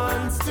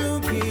wants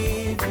to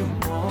give you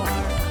more.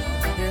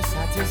 Your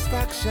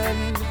satisfaction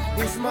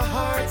is my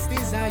heart's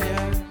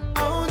desire.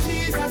 Oh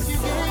Jesus, you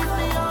gave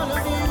me all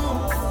of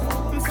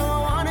you, and so I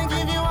wanna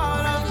give you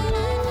all of you.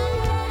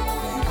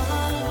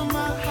 All of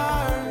my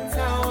heart, I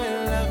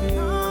will love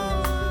you.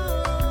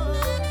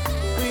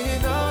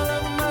 With all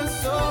of my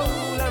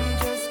soul, I'm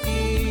just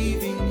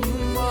giving you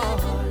more.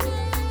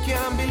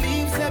 Can't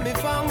believe that me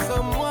found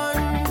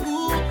someone who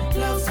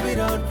loves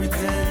without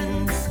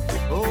pretense.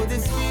 Oh,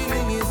 this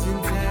feeling is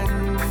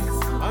intense.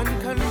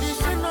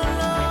 Unconditional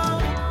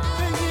love,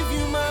 I give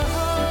you my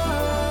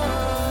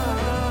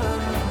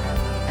heart.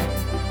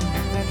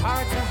 That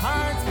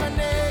heart-to-heart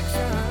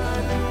connection.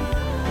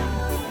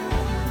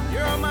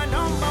 You're my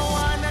number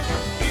one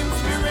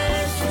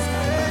inspiration.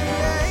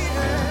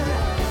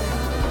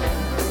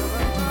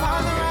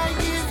 Father, I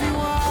give you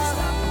all.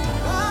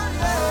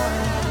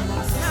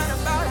 It's not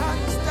about how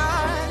you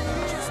start.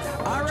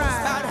 All It's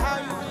right. about how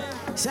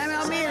you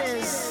Samuel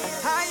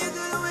Meters. how you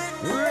do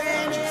it.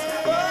 Ready,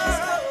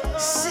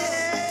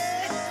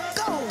 set,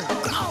 go,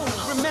 go.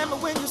 Remember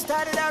when you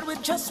started out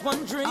with just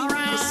one dream? All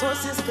right.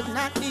 Resources could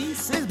not be This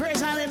seen.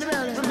 Brace on in the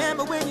building.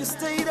 Remember when you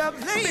stayed up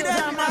late Big at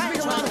time, night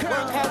big trying to time,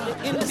 work girl.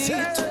 out the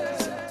indeed?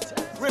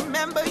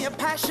 Remember your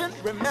passion,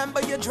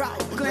 remember your drive.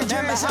 Glad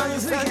you're Remember how you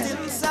this felt weekend.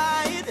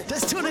 inside.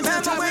 Just tune into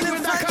Remember when you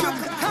felt you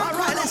TimeWeLive.com. could All conquer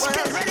right, the let's get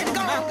world. ready to The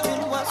go.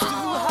 mountain was too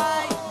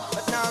high,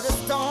 but now the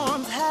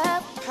storms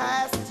have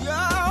passed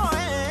your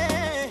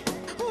way.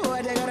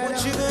 What they gonna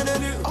What do? you gonna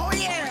do? Oh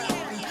yeah.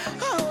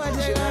 Oh, what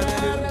they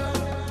gonna do?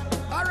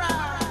 All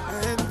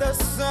right. And the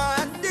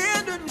sun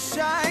didn't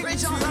shine.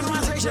 Rich on the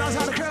ones, rich on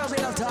the curl.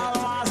 Big up to all the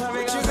ones,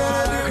 big What up you to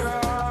all gonna the do?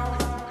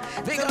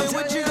 curl. Big Tell up me to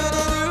what you you.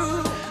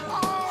 gonna do.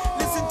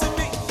 Listen to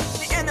me.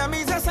 The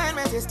enemy's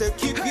assignment is to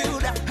keep you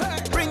down,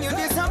 bring you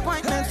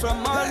disappointments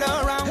from all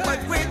around.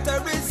 But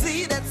greater is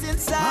He that's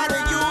inside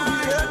of you.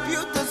 He'll help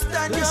you to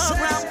stand your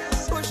ground.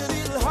 Push a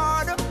little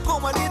harder, go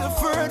a little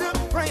further,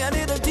 pray a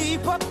little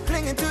deeper,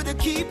 clinging to the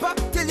keeper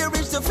till you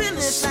reach the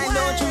finish line.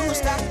 Don't you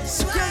stop.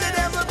 Till the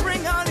devil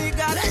bring all he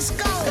got. Let's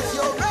go. If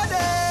you're ready.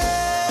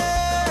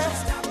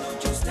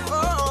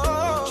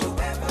 Oh,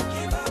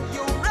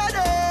 you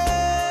ready?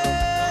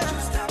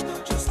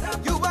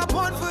 You are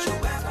born for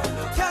it.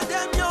 Tell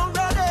them you're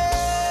ready.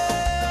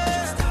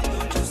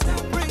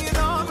 Bring it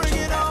on, bring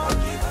it on.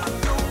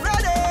 You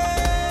ready?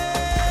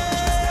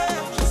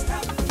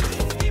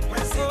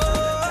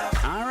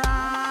 All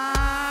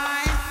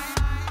right.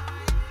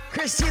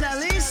 Christina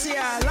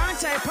Alicia, long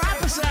time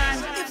Papa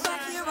son. If I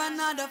hear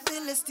another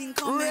Philistine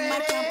come in my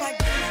Ready? camp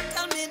again,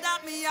 tell me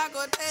that me I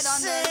go dead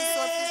on them.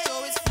 So to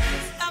show his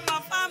face that my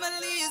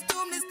family is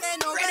doomed to stay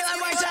no Ready,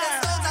 rescue one more for their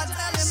time. souls. I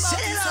tell him about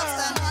Set it his up.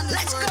 substance and his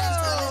Let's word. go. And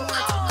tell him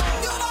what to do.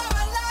 You are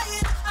a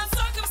lion,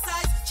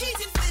 uncircumcised,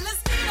 cheating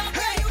Philistine. How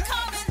dare you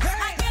coming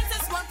against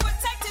this one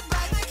protected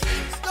by the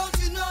king? Don't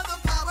you know the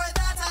power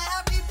that I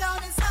have deep down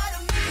inside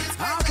of me? It's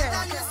greater Okay.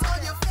 than your soul,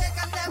 your fake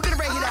and We're gonna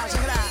break it out.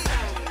 Check it out.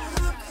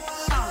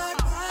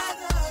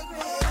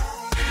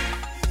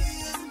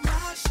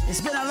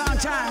 It's been a long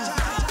time.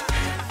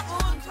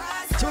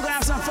 So we're gonna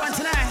have some fun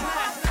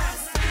tonight.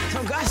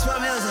 Some gospel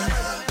music.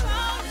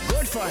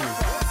 Good fun.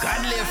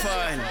 Godly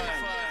fun.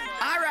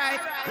 All right,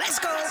 let's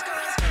go.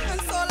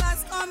 And so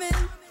last coming,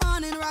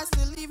 morning rise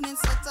till evening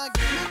set again.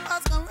 The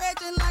thoughts come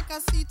raging like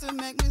a sea to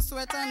make me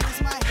sweat and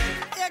lose my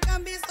head. It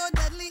can be so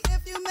deadly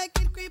if you make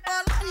it creep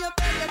all on your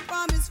face. The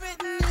promise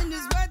written in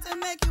this word to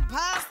make you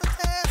pass the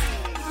test.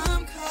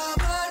 I'm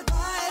covered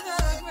by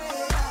the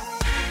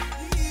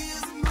grace. He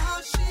is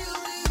my shield.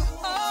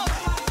 Oh,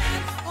 my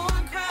head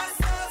on Christ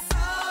the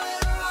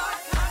solid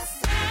rock I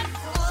stand.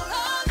 All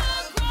on the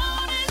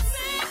ground is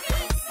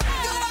sinking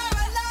sand. You are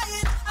a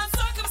lion,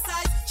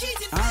 uncircumcised,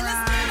 cheating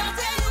Philistine. How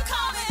dare you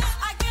come in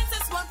against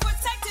this one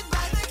protected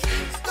by the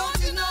king? Don't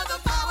you know the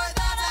power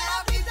that I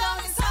have deep down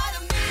inside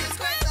of me is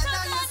greater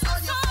than your soul,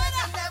 your faith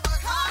can never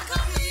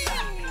conquer me.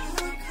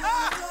 I'm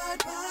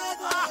covered by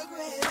the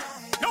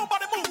grace.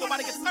 Nobody move,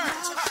 nobody gets hurt.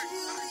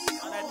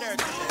 On that dirt,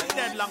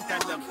 dead long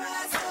time them.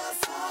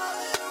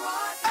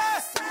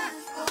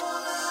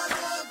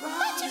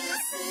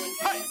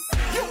 Hey,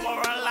 you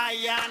are a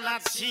lion, a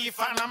thief,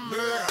 and a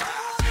murderer.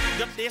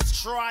 You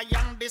destroy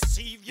and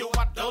deceive, you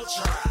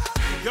adulterer.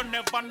 You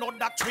never know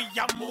that we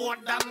are more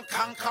than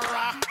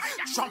conqueror.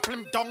 Trample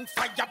him down,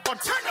 fire,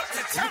 but turn up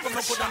the temper.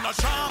 No good on no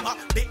drama.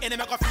 The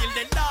enemy go feel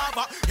the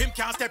lava. Him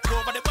can't step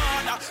over the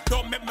border.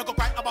 Don't make me go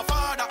cry about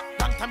father.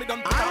 Long time me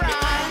don't put on the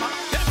armor.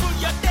 Devil,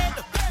 you're dead.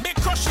 Me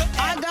crush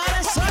I got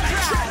a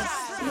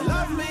surprise. You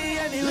love me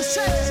anyway.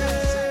 Listen.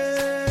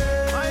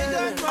 My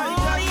God, my God,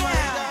 my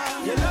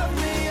God. You love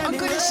me anyway.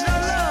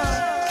 Unconditional love.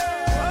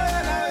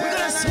 We're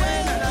gonna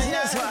swing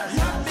this one.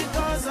 Not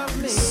because of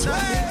me.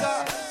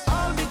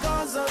 All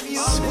because of you.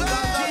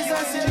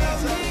 Jesus, you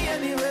love me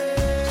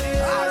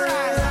anyway. All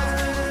right.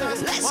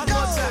 Let's go.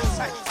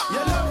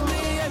 You love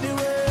me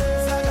anyway.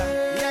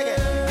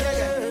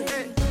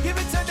 Give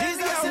it to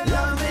Jesus, you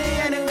love me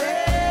anyway.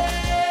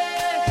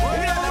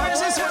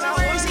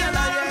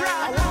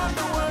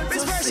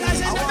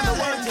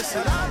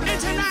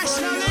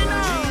 Internationally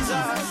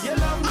now. You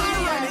love me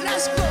Alright,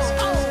 let's go.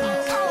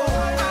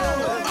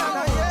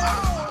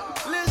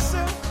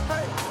 Listen,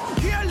 hey.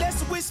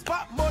 Careless whisper,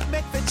 but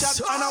make the chat.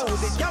 And I hold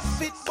the gap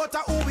fit, but I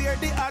who wear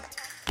the hat.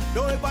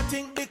 Don't ever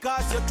think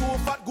because you're too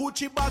fat,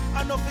 Gucci bag,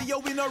 and of you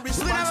we no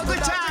response have a to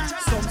good that. time.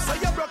 Some say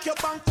you broke your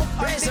bank book and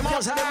Praise they the kept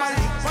Most them a High.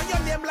 lick on your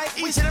name like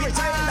Each whiskey and every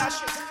time. eyelash.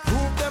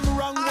 Prove them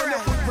wrong when you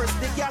put press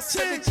the gas.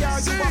 Say the car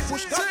you a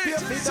push, got pay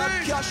for that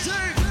cash.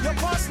 Your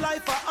past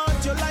life I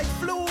aunt you like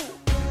flu.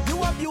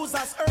 You abuse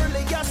us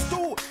early as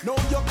too. Now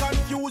you're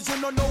confused, you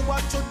don't know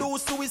what to do.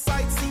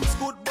 Suicide seems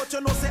good, but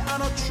you know say I'm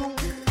not true.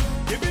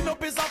 Giving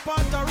up is a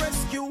part of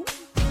rescue.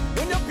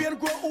 When your pain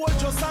grow old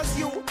just as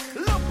you.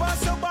 Love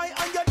pass you by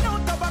and you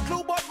don't have a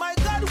clue, but my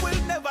God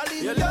will never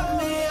leave you.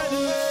 Love me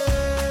anyway.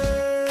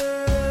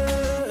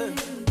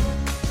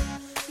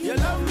 You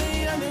love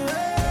me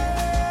anyway.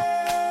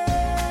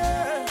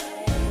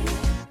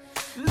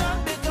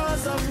 Not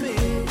because of me,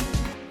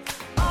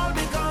 all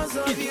because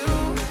of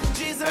you.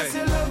 Jesus,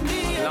 you love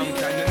me Long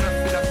time anyway. you not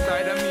see that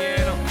side of me,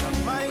 you know.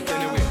 My God,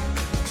 Anyway,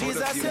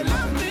 Jesus, you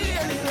love me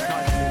anyway.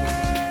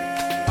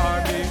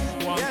 RB,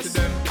 walk Yes. to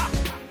them.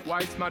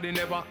 White smarty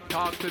never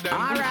talk to them.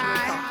 All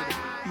right.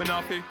 Me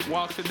not fi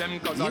walk to them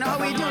cause You I know got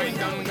we a do. my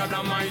done, got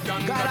a my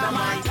done, God got a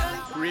my Almighty.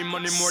 Free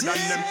money more than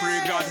them free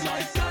God.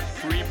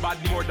 Free bad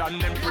more than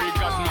them free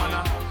God,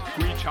 man.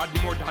 Free chat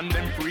more than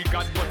them free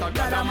God. But I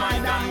got a my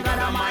done, got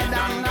a my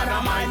done, got a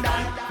my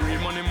done. Free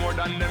money more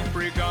than them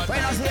free God. When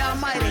I say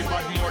Almighty, Free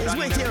bad more it's than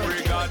with them you.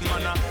 free God,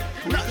 man.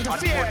 Free Nothing to chat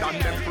fear. more than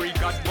them free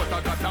God. But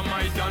I got a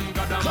my done,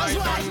 got a my Cause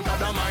why? done,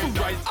 got a my done.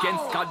 Rise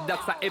against God,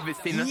 that's a every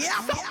sinner. Yeah.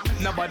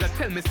 Nobody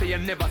tell me say you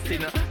never seen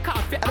her.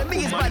 Coffee The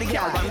biggest woman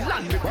bodyguard. care and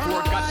land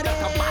before God.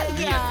 That's a bad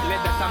yes,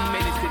 let that a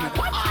medicine.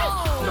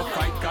 No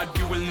fight God,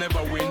 you will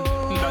never win.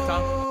 That a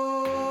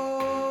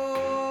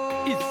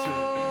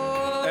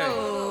Israel. Hey, a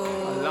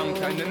long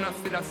time they not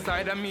see that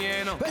side of me,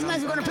 you know. Where's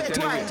nice gonna play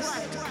Anyway,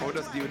 twice? how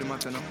does deal with the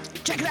matter now?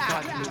 Check it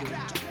out.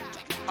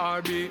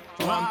 RB,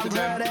 walk to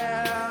them.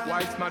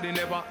 White smarty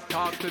never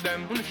talk to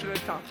them. Who should I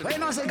talk to Wait,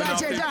 them? no, say Me God, not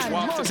say fit God,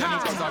 walk to Most them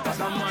High. 'cause I got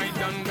a my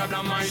done, got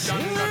a my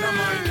done, got a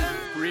my.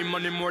 Free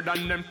money more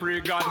than them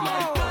free God.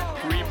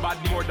 Free bad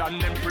more than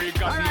them free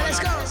God. All right, let's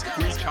go.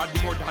 Free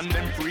chat more than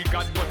them free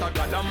God. But I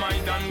got a my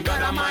done,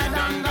 got a my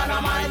done, got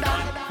a my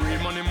done. Free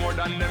money more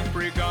than them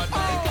free God.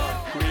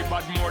 Free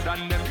bad more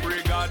than them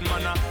free God,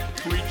 man.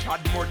 Free chat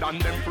more than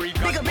them free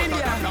God. Big up But I India.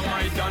 got a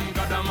my done,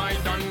 got a my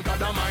done,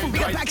 got a my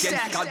Big up done.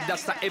 Pakistan. God,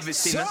 that's a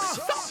everything.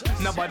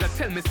 Nobody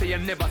tell me say you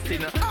never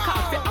seen her.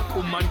 Coffee a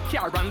woman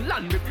care and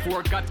land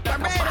before God. That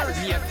a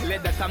bad yes,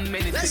 let that a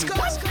medicine. Let's go.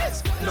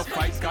 No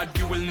fight God,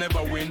 you will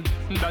never win.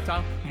 That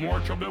a more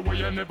trouble where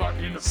you never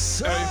in.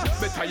 Hey,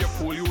 better you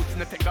fool youth,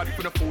 not take God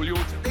for the fool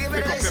youth. Hey,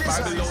 Pick up your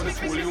better Bible, say load the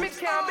fool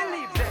youth.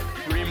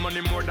 Free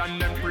money more than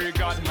them free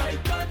God.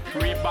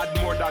 Free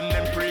bad more than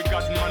them free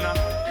God, man.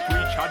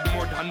 Free chat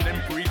more than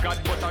them free God.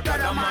 But I got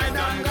a my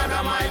done, got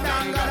a my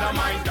done, got a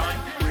my done.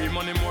 Free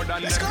money more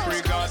than them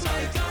free God.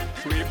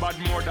 Free bad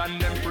more than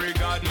them free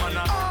God, man.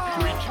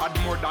 Free chat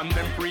more than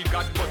them free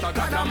God. But I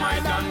got a my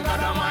done, got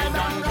a my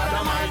done, got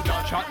a my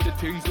done. Chat the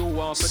things you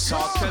want to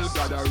talk. Tell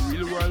God a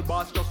real world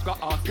boss just got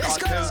ask.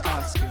 Tell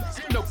asking.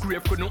 No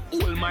grave could no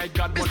hold my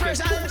God. But there's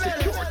no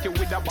security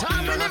with a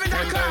button and a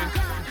tell.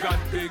 God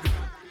big,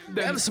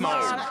 them small,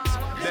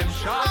 them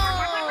sharp.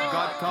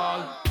 God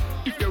tall.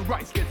 If your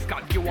rise gets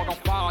cut, you wanna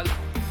fall.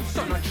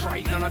 So not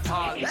try none at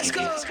all. Let's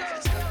go.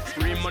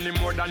 Free money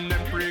more than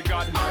them free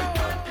God.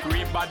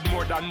 Free bad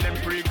more than them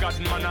free God,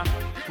 man.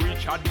 Free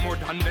chat more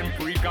than them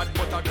free God.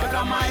 But I got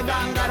a my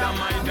done, got a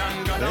my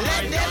done, got a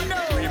my done.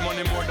 Free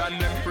money more than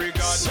them free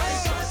God.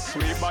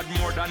 Free bad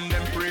more than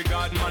them free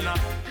God, man.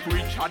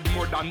 Free chat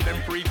more than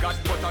them free God.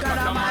 But I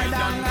got a my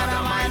done, got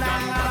a my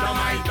done, got a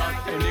my done.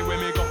 Anyway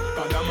me go,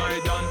 got a my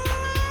done.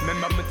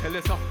 Remember me tell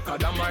you so,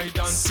 got a my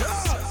done.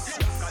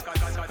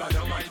 Got a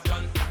my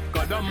done.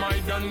 God a my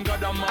done,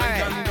 God a my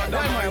done, God a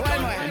my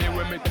done.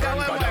 Anyway me turn,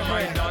 God a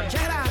my done.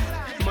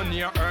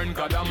 Money I earn,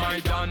 God a my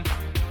done.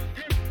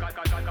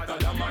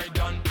 God a my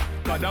done.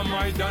 God a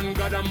my done,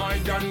 God a my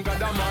done,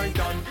 God a my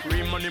done.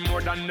 Free money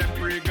more than them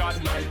free God.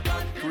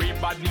 Free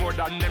bad more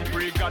than them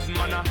free God,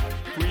 man.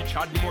 Free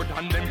chat more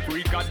than them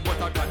free God.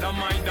 But I God a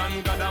my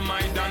done, God a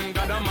my done,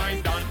 God a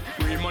my done.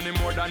 Free money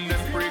more than them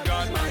free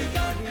God.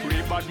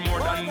 Free bad more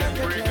than them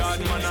free God,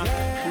 man.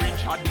 Free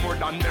chat more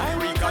than them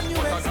free God.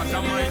 But I God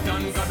a my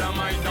done, God a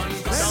my done,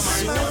 God a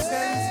my done.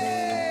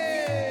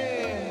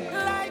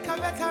 Like a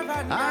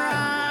veteran,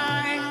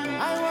 Alright.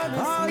 I wanna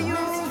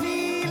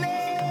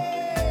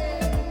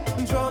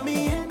Draw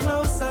me in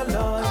closer,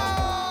 Lord.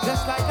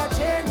 Just like a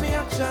chain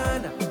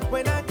reaction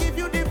when I give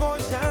you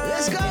devotion.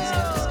 Let's go.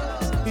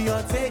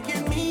 You're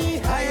taking me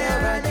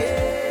higher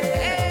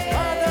again.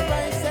 Father,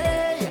 I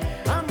say,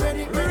 I'm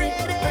ready, ready,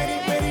 ready,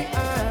 ready.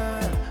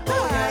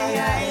 Oh, yeah,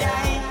 yeah,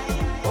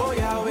 yeah. Oh,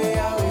 Yahweh,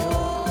 Yahweh.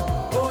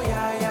 Oh,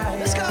 yeah, yeah, yeah.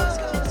 Let's go.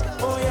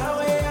 Oh,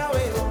 Yahweh,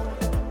 Yahweh.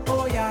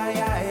 Oh, yeah,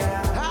 yeah,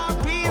 yeah.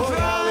 Happy Oh, Yahweh,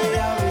 Friday.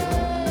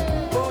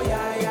 Yahweh. Oh,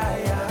 yeah,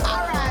 yeah, yeah.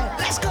 All right,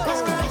 let's go.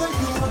 Wherever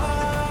you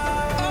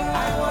are,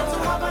 I want to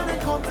have an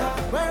encounter.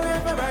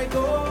 Wherever I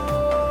go,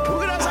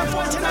 We're gonna have some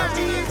fun tonight.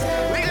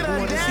 We're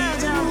gonna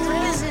dance and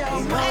praise you.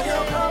 Almighty.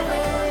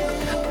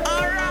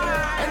 All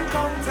right.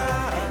 encounter,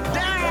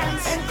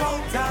 Dance.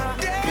 encounter.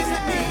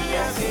 Visit me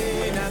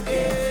again,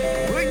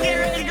 again. We're getting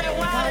ready to get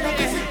wild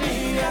Visit again.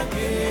 me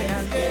again,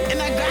 again. In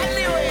a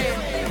godly way.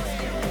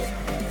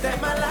 That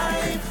my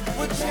life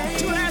would change.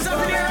 Two hands up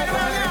in the air right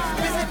about now.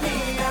 Visit me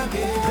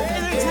again.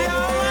 Praise Him to the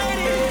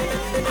Almighty.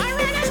 All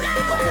right, let's go.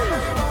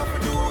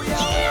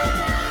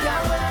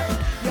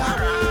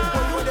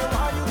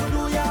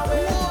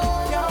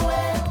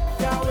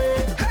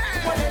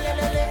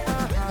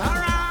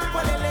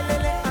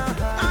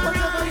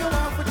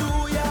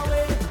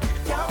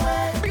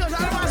 Because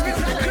all of us be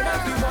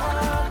like the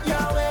crowd.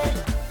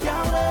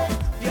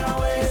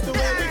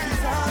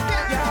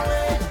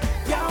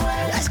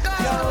 Let's go.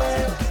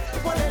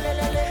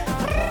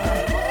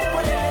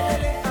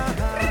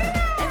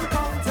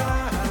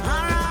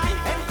 All right.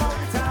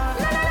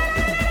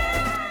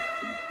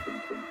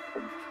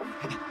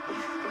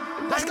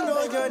 I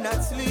know you're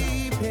not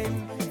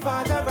sleeping,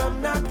 Father,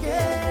 I'm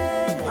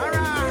knocking. All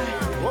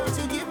right. Won't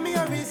you give me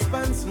a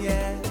response?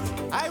 Yes,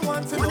 I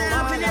want to know We're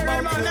up all in here right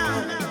about about now.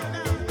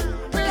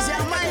 you. Praise the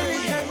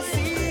Almighty. And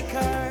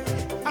seeker,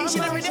 Each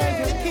and every I'm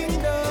a day.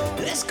 kingdom.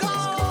 Let's go.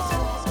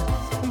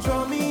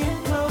 Draw me in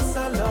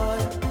closer,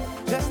 Lord,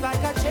 just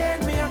like a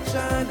chain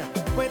reaction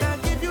when I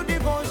give you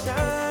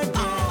devotion.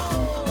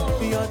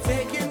 You're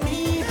taking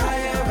me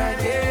higher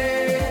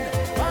again.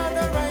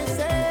 Father, I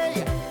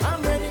say,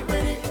 I'm ready,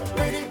 ready,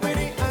 ready,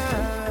 ready.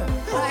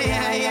 Oh,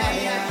 yeah, yeah,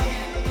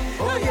 yeah.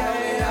 Oh,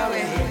 yeah, yeah,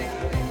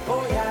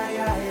 oh, yeah,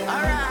 yeah, yeah.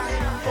 All right.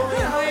 Oh,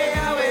 Yahweh,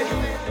 Yahweh.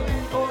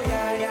 Oh,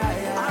 yeah,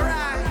 yeah, yeah. All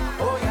right.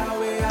 Oh,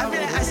 Yahweh, I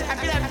feel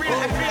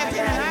Yahweh. like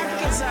an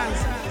African song.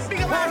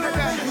 Big up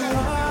Africa.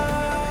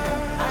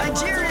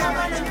 Nigeria.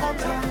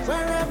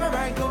 Wherever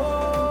I go,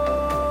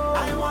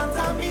 I want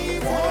a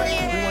meeting. Oh,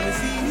 yeah. I want to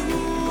see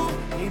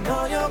you in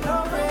all your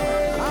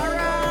glory. All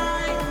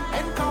right.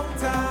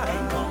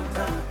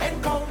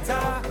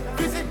 Encounter,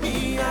 visit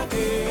me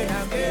again,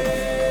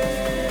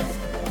 again.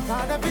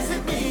 Father,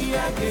 visit me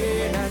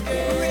again,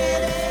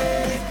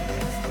 again.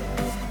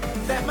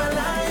 That my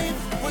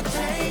life would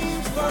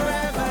change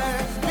forever.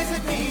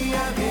 Visit me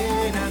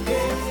again,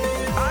 again.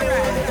 All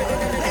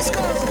right. Let's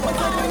go.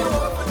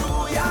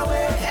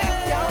 Yahweh,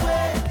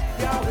 Yahweh,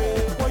 Yahweh.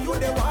 What you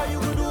do, why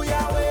you do,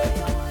 Yahweh,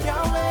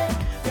 Yahweh,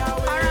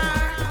 Yahweh. All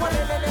right.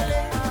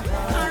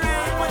 All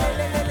right.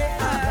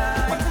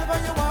 Whatever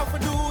you want to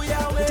do,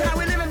 Yahweh. The time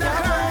we live in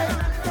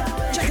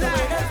Dakar. Check it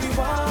out. We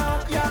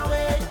walk,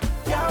 Yahweh,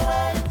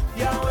 Yahweh,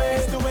 Yahweh.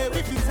 It's the way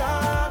we feel,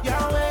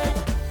 Yahweh,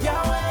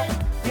 Yahweh,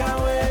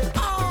 Yahweh.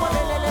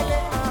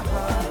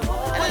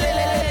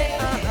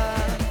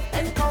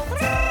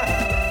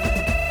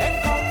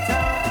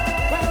 Encounter,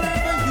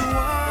 wherever you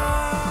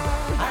are.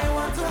 I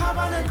want to have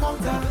an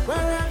encounter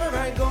wherever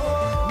I go.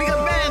 Big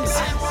up Benz. I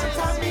want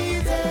a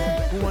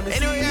meeting. Wanna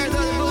Anywhere see you you.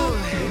 doesn't move.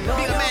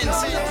 Big up Benz.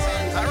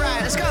 All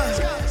right, let's go.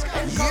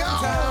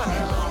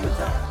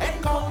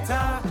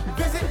 Encounter,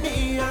 visit me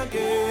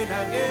again,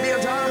 again. Big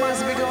up Thomas,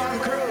 big up the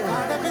crew.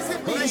 Father, visit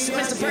me Listen,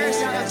 Mr. again.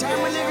 Percy, the time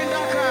we live in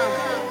Dakar.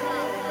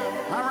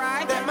 All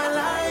right. That my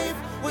life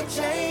would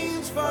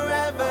change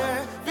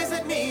forever.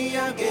 Visit me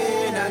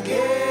again,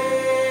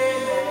 again.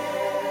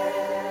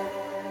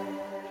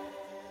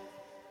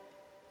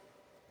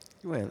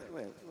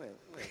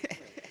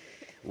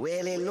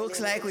 Well, it looks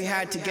like we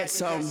had to get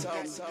some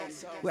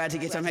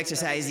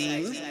exercise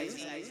in,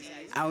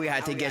 and we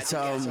had to get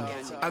some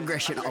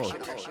aggression out,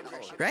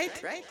 right?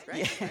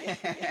 Yeah.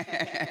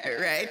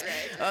 Right?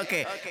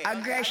 Okay,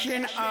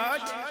 aggression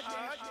out,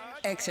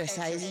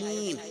 exercise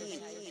in.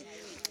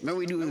 When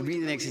we do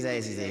breathing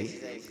exercises,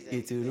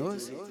 in through the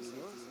nose,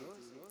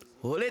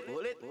 hold it,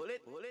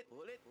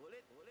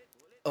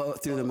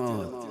 out through the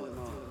mouth.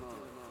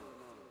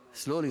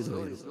 Slowly,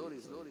 slowly.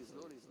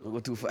 Don't go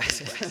too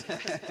fast.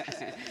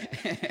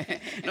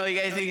 No, you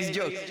guys think it's a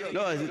joke.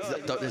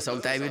 No,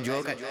 sometimes you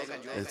joke,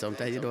 and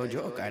sometimes you don't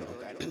joke, and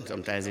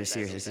sometimes you're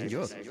serious and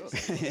joke.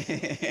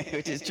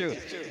 Which is true.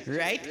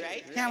 Right?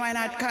 Yeah, why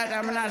not cut?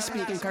 I'm not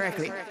speaking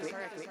correctly.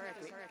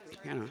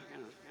 You know.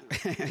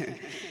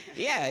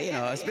 Yeah, you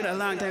know, it's been a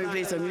long time we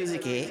play some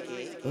music, eh?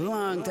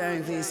 Long time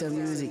we play some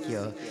music,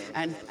 yo.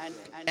 And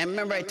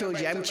remember I told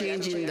you I'm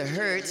changing the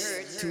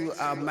hertz to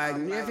a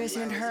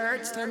magnificent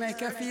hertz to make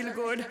you feel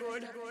good.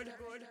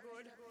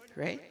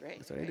 Right?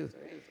 That's what I do.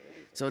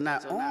 So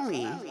not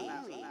only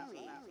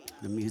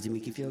the music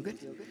make you feel good,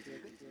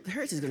 The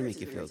hertz is going to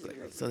make you feel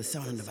good. So the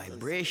sound and the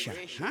vibration,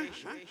 huh?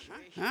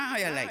 How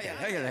you like that?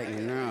 How you like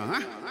me now,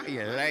 huh? How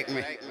you like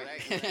me?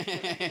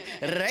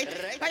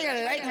 Right? How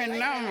you like me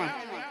now, man?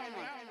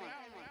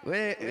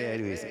 Well,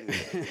 anyways.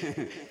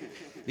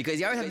 Because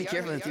you always have to be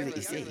careful of the things that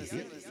you say, you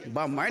see?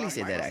 Bob Marley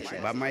said that, actually.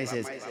 Bob Marley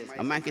says,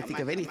 a man can think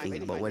of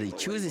anything, but what he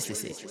chooses to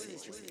say,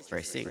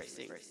 first thing,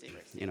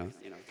 you know?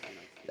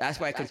 That's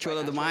why control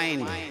of the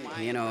mind,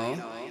 you know?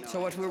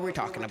 So what were we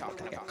talking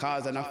about?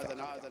 Cause and effect.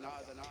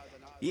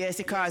 Yes,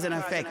 the cause and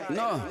effect.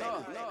 No.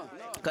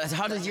 Because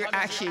how does your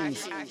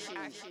actions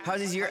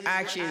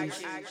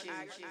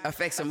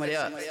affect somebody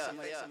else?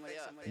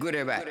 Good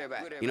or bad?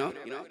 You know?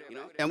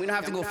 And we don't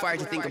have to go far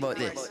to think about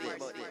this.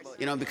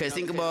 You know, because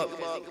think about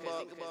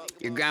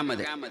your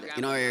grandmother,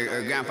 you know,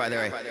 or grandfather,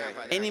 right?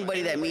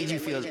 Anybody that made you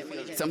feel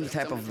some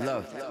type of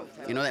love.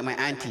 You know, like my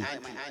auntie.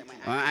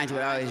 My auntie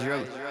would always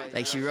rub,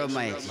 like she rubbed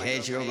my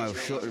head, she rubbed my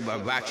shoulder, my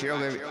back, she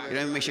rubbed every, you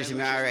know, make sure she's all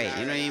right.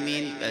 You know what I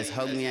mean? Just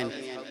hug me and,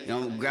 you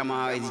know,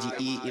 grandma always did you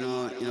eat, you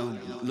know,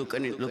 look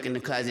in the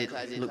closet,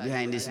 look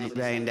behind this, look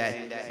behind that,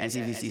 and see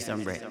if you see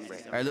some bread.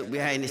 Or look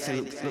behind this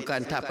and look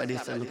on top of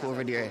this and look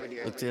over there,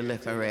 look to the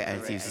left and right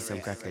and see if you see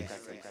some crackers.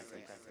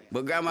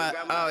 But grandma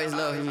always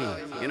loved me,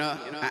 you know.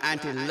 My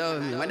auntie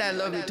loved me. My dad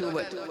loved me too,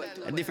 but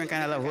a different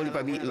kind of love, wholly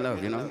probably eating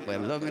love, you know. But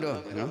love me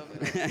though, you know.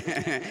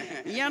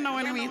 You know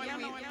what I mean?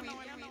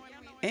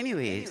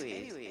 Anyways,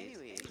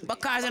 but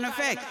cause and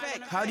effect.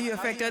 How do you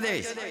affect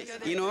others?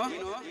 You know?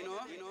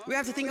 We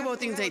have to think about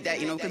things like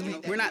that, you know, because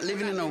we're not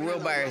living in a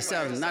world by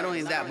ourselves. Not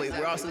only that, but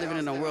we're also living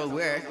in a world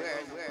where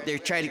they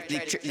create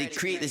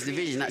this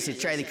division, not to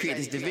try to create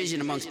this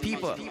division amongst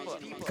people.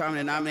 The common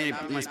denominator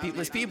amongst people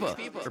is people,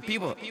 for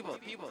people.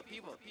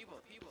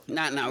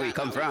 Not where you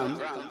come from,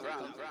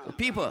 but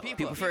people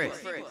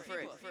first.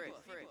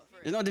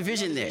 There's no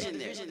division there.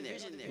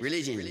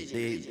 Religion,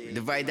 they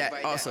divide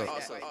that also.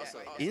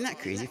 Isn't that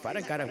crazy?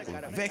 Father God,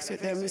 I'm vexed with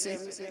them, you see?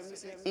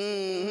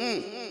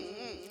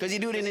 Because he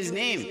do it in his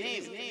name.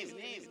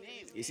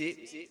 You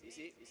see?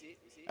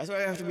 That's why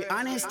we have to be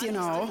honest, you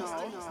know.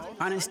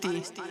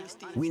 Honesty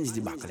wins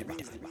the battle every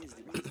time.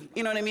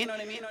 You know what I mean?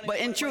 But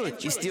in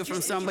truth, you steal from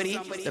somebody,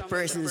 the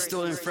person is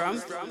stolen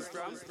from,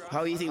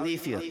 how do you think they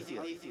feel?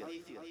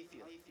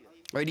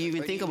 Or do you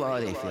even think about how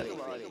they feel?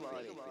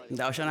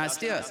 Thou shalt not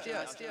steal.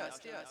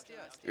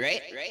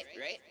 Right?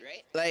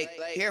 Like,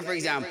 here for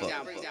example,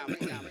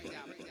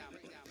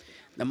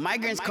 the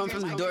migrants come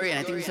from the Dorian.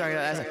 I think we started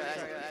last time.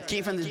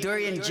 Came from the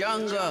Dorian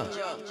jungle.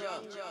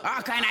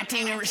 All kind of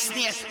thing,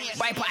 snakes,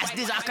 bypass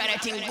this, all kind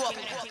of thing, go up,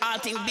 all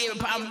thing, baby,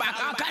 palm back,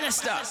 all kind of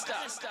stuff.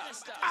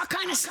 All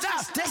kind of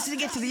stuff, just to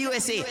get to the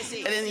USA.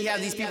 And then you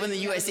have these people in the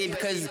USA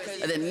because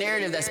of the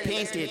narrative that's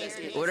painted,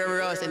 or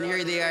whatever else, and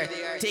here they are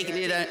taking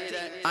it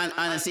on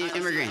the same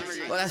immigrants.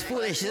 Well, that's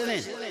foolish, isn't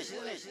it?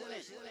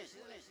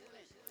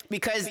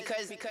 Because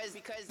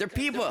they're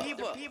people.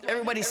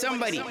 Everybody's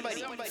somebody.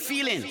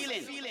 Feeling.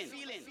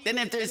 Then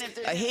if there's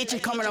a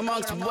hatred coming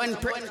amongst one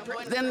person,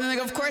 then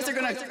of course they're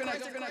going to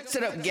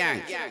set up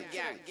gang.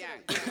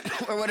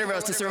 Or whatever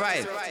else to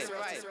survive.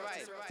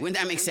 Wouldn't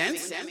that make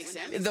sense?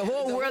 If the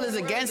whole world is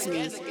against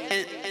me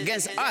and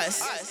against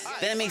us,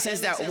 then it makes sense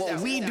that what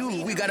we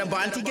do, we got to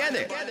bond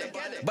together.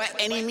 By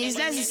any means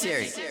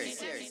necessary.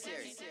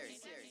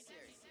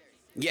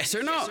 Yes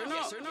or no?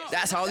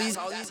 That's how these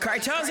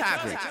cartels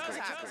happen.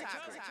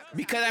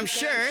 Because I'm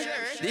sure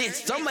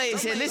somebody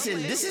said,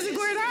 listen, this isn't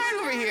going on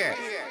over here.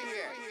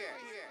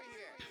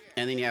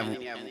 And then you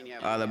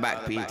have all the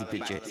back painted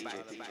pictures.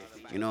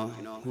 You know,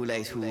 who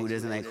likes who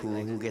doesn't like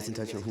who gets in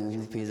touch with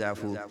who pays off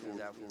who.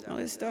 All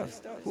this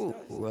stuff. Who?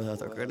 World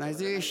Health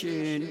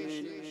Organization.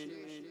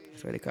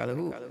 That's why they call it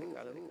who,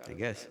 I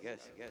guess.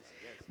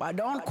 But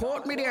don't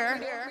quote me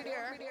there.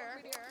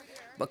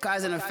 But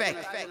cause and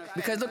effect.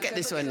 Because look at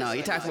this one now.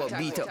 You talk about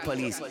beat up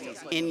police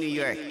in New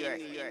York.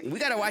 We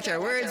gotta watch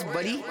our words,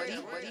 buddy.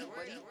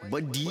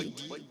 Buddy.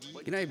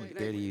 You know, I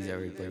barely use that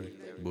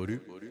word, buddy.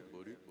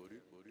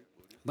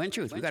 But in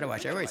truth, we gotta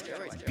watch our words.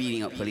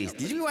 Beating up police.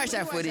 Did you watch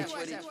that footage?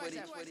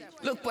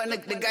 Look, when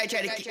the guy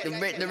tried to kick,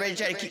 the red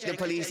tried to kick the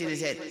police in his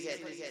head.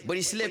 But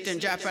he slipped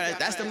and dropped on it.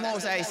 That's the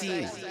most I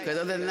seen. Because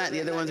other than that, the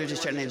other ones are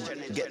just trying to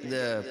get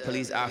the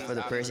police off of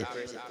the person.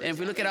 And if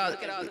we look at all,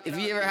 if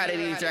you ever had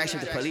any interaction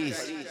with the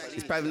police,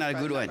 it's probably not a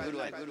good one.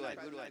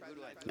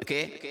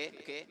 Okay?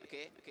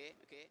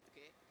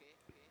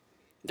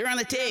 They're on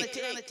the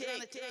take.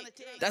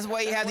 That's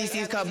why you have these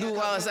things called blue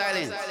wall of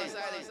silence.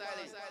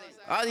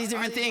 All these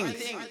different things.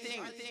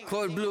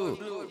 Code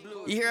blue.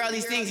 You hear all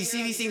these things. You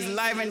see these things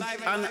live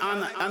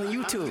on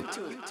YouTube.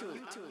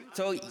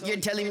 So you're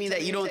telling me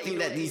that you don't think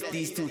that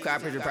these two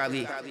coppers are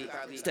probably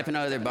stepping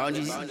out of their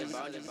boundaries? Well,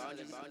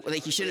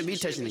 like, you shouldn't be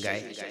touching the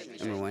guy,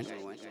 number one.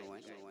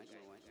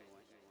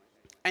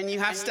 And you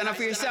have to stand up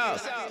for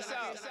yourself.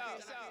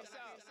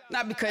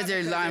 Not because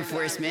they're law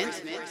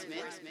enforcement.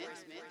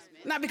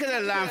 Not because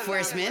they're law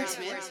enforcement.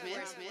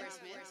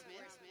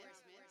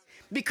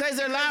 Because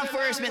they're law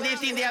enforcement, they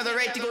think they have the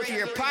right to go through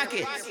your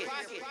pockets.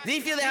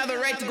 They feel they have the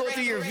right to go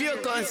through your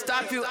vehicle and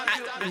stop you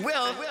at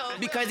will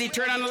because they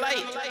turn on the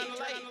light.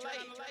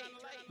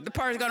 The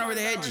power's gone over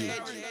the head, G.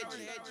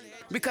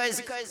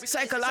 Because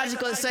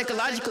psychological is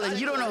psychological, and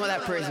you don't know how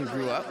that person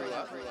grew up.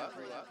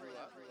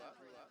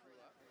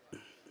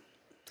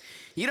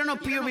 You don't know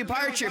people be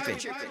power tripping.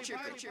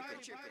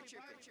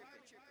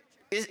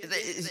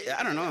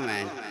 I don't know,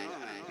 man.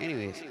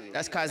 Anyways,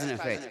 that's cause and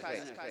effect.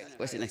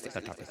 What's the next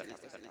topic?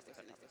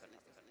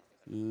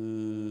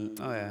 Oh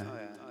yeah,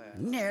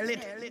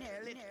 narrowed.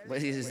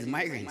 But this is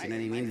migrants, you know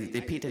what I mean?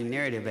 They paint a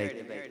narrative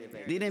like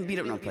they didn't beat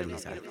up no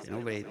police officers.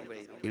 Nobody,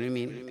 you know what I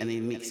mean? And they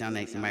make it sound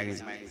like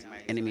migrants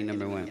enemy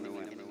number one.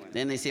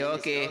 Then they say,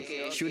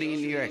 okay, shooting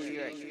in New York.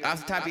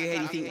 Off the top of your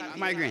head, you think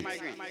migrants.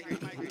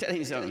 I'm telling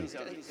you something.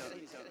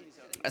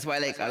 That's why,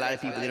 like, a lot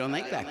of people, they don't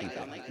like black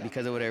people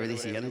because of whatever they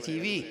see on the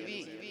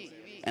TV.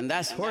 And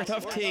that's sort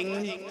of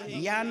thing,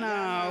 you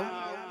know.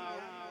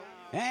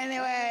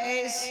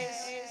 Anyways,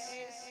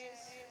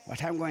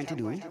 what I'm going to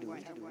do,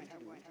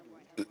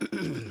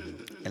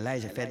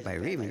 Elijah fed by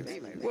ravens.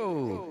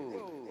 Whoa.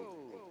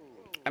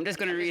 I'm just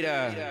going to read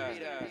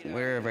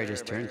wherever I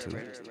just turned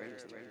to.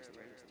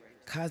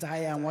 Because I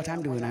am what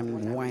I'm doing,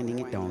 I'm winding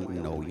it down,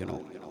 you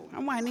know.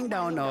 I'm winding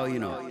down now, you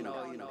know.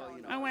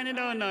 I'm winding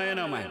down now, you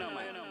know, man.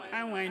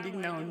 I'm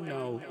winding down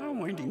now. I'm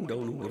winding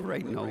down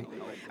right now.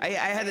 I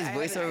had this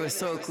voiceover, it was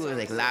so cool, it was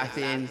like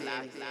laughing.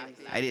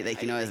 I did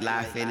like, you know, I was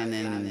laughing and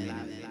then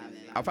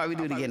I'll probably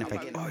do it again if I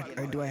can.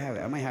 Or do I have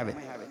it? I might have it.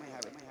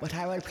 But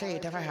I will play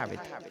it if I have it.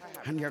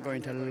 And you're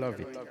going to love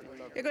it.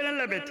 You're going to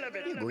love it.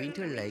 You're going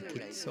to like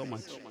it so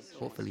much,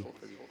 hopefully.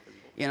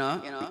 You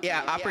know?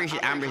 Yeah, Operation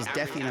Amber is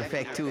definitely in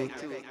effect too.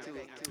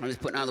 I'm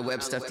just putting all the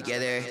web stuff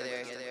together.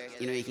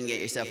 You know, you can get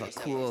yourself a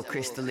cool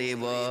crystal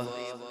label.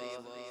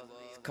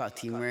 It's called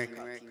Teamwork.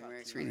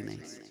 It's really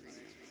nice.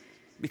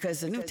 Because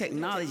the new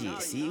technology,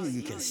 see,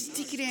 you can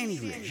stick it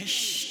anywhere.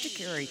 Just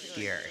stick it right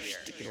there.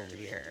 Stick it over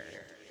there.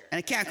 And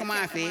it can't come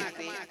off it.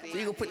 So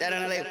you can put that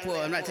on a light pole.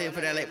 I'm not telling you to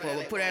put that on a light pole,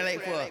 but put that on a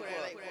light pole.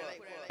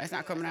 That's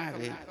not coming off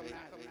it.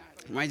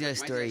 Reminds me of a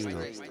story, you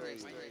know.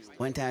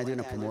 One time I was doing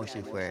a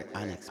promotion for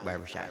Onyx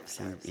Barbershops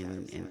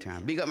in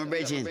Toronto. Big up my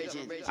bridging.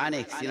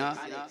 Onyx, you know?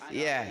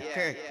 Yeah,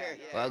 Kirk.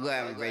 Well, I'll go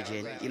out my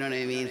bridging. You know what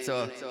I mean?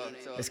 So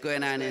what's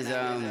going on is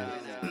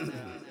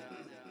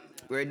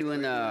we're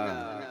doing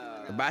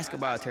the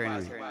basketball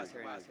tournament.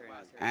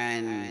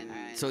 And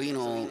so, you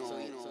know,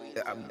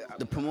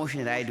 the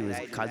promotion that I do is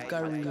called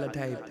guerrilla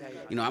type.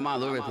 You know, I'm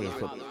all over the place,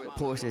 put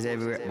posters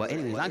everywhere. But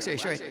anyway, long story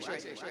short,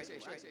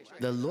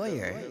 the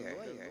lawyer,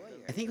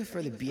 I think it was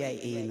for the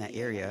BIA in that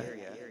area,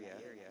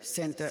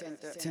 sent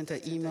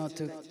an email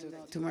to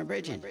my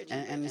brethren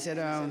and said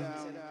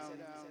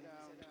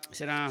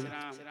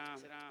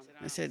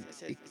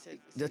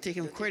they'll take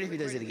him to court if he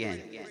does it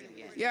again.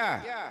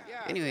 Yeah.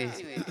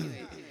 Anyways,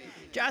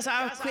 just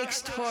a quick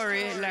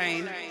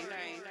storyline.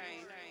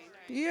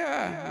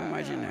 Yeah,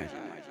 imagine that.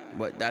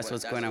 But that's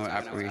what's going on with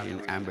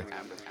Operation Amber.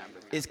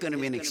 It's going to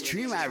be an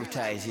extreme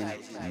advertising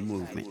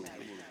movement.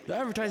 The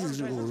advertising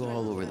is going to go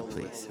all over the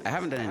place. I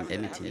haven't done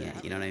anything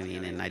yet, you know what I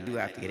mean? And I do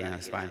have to get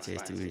enough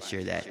sponsors to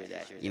ensure that,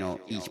 you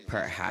know, each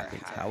part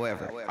happens.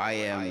 However, I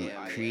am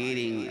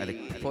creating,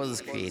 the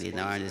proposal's created,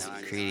 now I'm just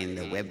creating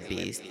the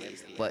web-based.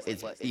 But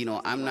it's, you know,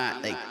 I'm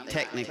not, like,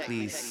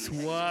 technically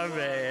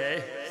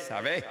suave.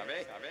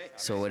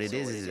 So what it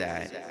is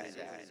that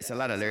it's a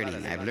lot of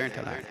learning. I've learned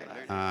a lot.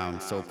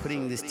 So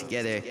putting this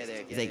together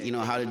is like, you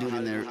know, how to do it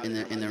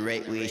in the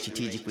right way,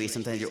 strategic way.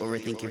 Sometimes you're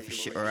overthinking for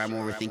sure, or I'm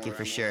overthinking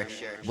for sure.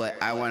 But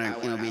I want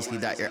to, you know, basically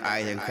dot your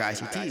I's and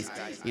cross your T's.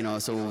 You know,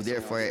 so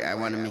therefore I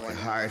want to make it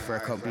hard for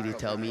a company to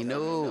tell me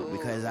no,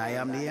 because I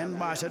am the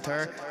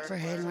ambassador for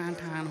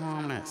Edmonton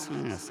homeless.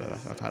 So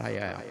that's what I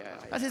am.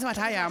 That is what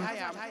I am.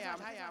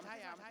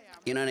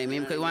 You know what I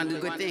mean? Because we want to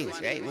do good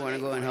things, right? We want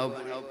to go and help.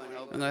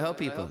 I'm going to help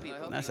people.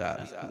 That's all.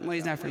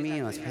 Money's not for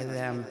me. It's for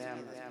them.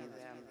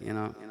 You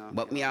know?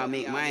 But me, I'll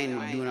make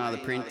mine doing all the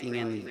printing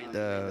and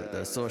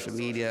the social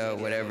media,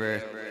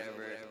 whatever.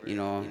 You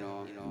know?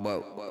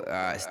 But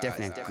it's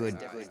definitely a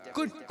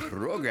good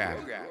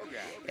program.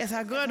 It's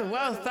a good,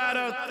 well thought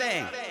out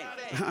thing.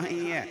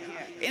 Yeah.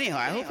 Anyhow,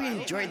 I hope you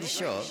enjoyed the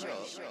show.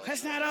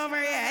 It's not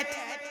over yet.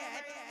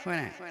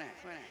 Why not?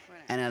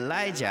 And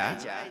Elijah,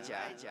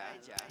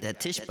 the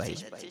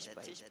Tishbite,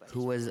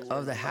 who was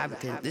of the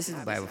habitants, this is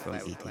the Bible from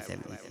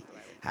 1870,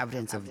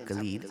 habitants of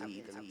Gilead,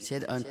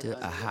 said unto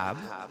Ahab,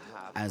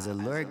 as the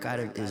Lord God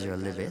of Israel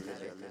liveth,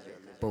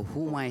 before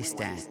whom I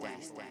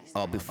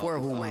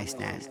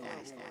stand,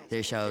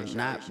 there shall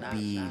not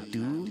be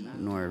dew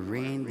nor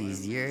rain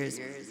these years,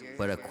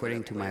 but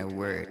according to my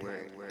word.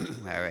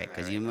 All right,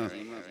 because you know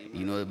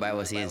the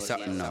Bible saying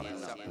something now.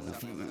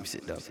 Let me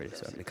sit down for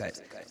this one,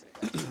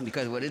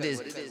 because what it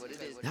is,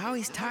 now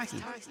he's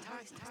talking,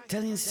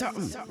 telling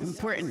something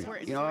important,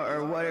 you know,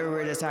 or whatever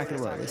we're just talking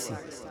about. Let's see.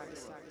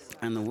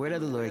 And the word of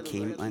the Lord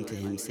came unto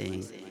him,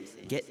 saying,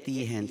 get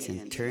thee hence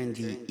and turn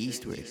thee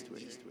eastward,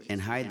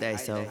 and hide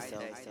thyself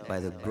by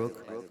the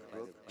brook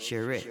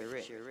Cherith,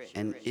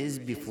 and is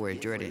before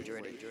Jordan.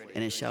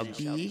 And it shall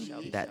be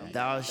that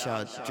thou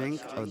shalt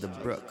drink of the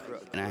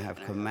brook, and I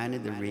have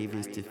commanded the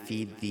ravens to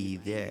feed thee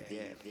there.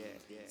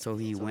 So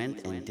he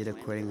went and did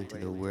according unto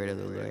the word of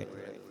the Lord.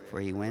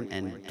 For he went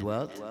and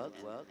dwelt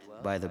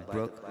by the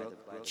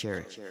brook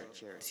Cherith,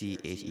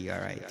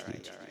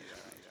 Cherith.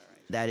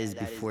 That is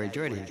before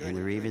Jordan, and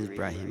the ravens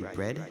brought him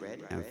bread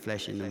and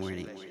flesh in the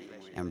morning,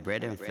 and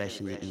bread and flesh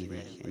in the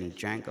evening, and he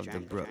drank of the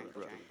brook.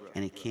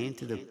 And it came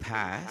to the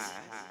pass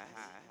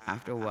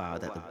after a while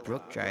that the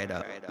brook dried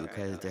up,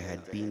 because there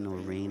had been no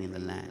rain in the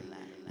land.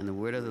 And the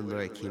word of the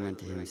Lord came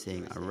unto him,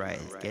 saying,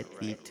 Arise, get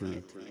thee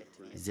to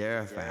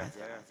Zarephath,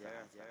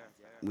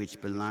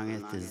 which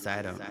belongeth to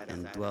Zidon,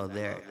 and dwell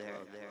there.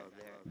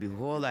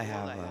 Behold, I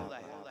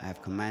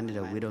have commanded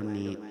a widow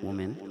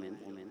woman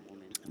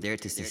there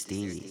to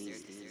sustain thee.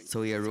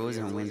 So he arose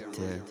and went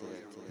to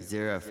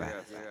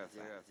Zarephath.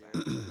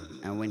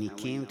 And when he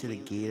came to the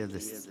gate of the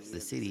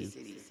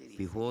city,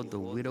 behold, the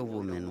widow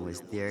woman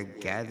was there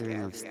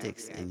gathering of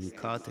sticks. And he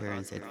called to her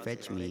and said,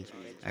 Fetch me,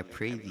 I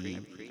pray thee,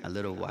 a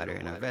little water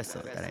in a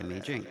vessel, that I may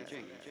drink.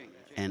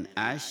 And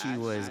as she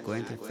was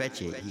going to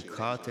fetch it, he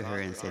called to her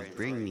and said,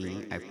 Bring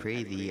me, I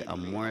pray thee, a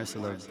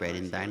morsel of bread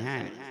in thine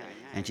hand.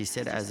 And she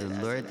said, As the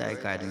Lord thy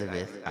God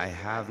liveth, I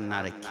have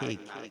not a cake,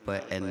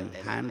 but an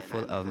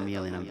handful of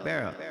meal in a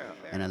barrel,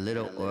 and a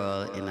little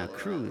oil in a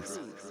cruse.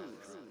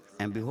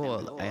 And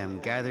behold, I am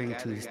gathering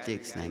 2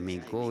 sticks, and I may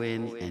go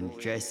in and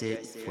dress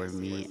it for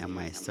me and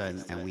my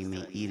son, and we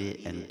may eat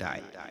it and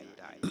die.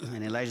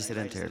 And Elijah said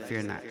unto her,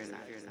 Fear not,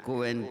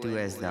 go and do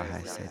as thou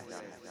hast said.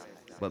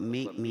 But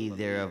make me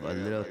thereof a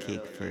little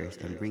cake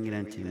first, and bring it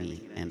unto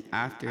me, and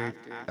after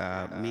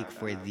make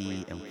for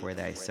thee and for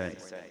thy son.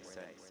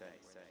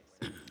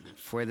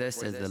 For thus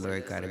says the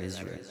Lord God of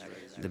Israel,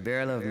 The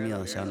barrel of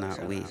meal shall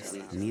not waste,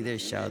 neither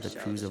shall the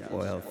cruse of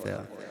oil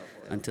fail,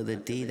 until the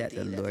day that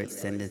the Lord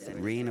sendeth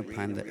rain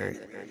upon the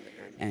earth.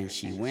 And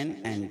she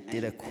went and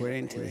did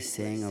according to the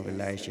saying of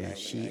Elijah.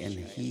 She and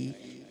he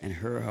and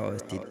her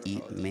house did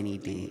eat many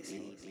days.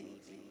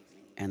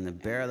 And the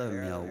barrel of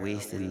meal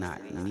wasted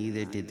not,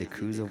 neither did the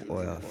cruse of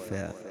oil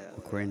fail,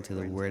 according to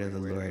the word of the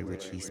Lord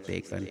which he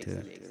spake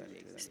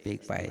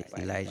by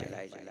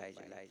Elijah.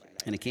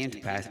 And it came to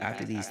pass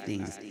after these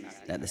things,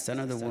 that the son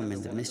of the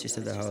woman, the mistress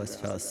of the house,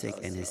 fell sick,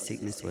 and his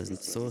sickness was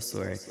so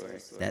sore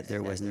that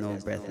there was no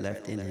breath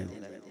left in him.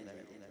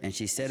 And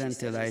she said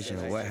unto Elijah,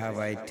 What have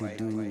I to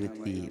do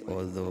with thee,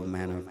 O thou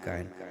man of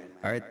God?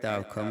 Art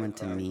thou come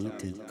unto me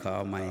to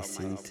call my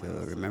sin to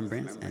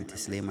remembrance, and to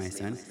slay my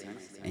son?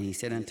 And he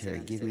said unto her,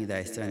 Give me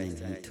thy son. And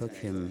he took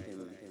him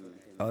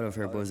out of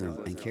her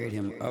bosom, and carried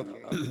him up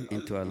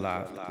into a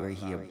loft, where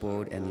he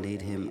abode, and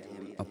laid him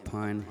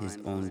upon his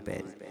own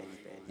bed.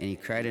 And he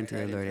cried unto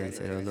the Lord and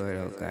said, O Lord,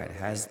 O God,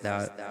 hast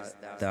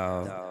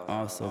thou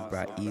also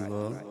brought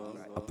evil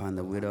upon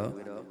the widow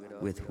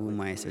with whom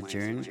I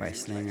sojourn by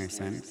slaying her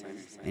son?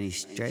 And he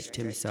stretched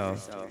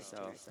himself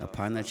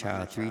upon the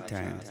child 3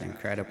 times, and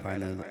cried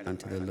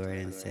unto the Lord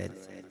and said,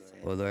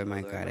 O Lord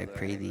my God, I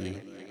pray thee,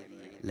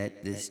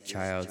 let this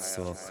child's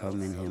soul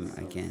come in him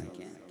again.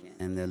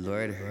 And the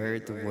Lord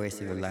heard the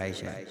voice of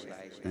Elijah,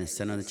 and the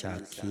son of the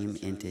child came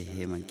into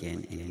him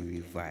again, and he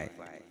revived.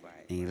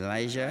 And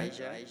Elijah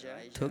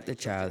took the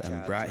child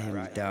and brought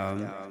him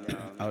down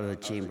out of the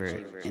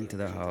chamber into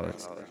the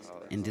house,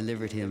 and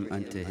delivered him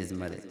unto his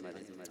mother.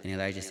 And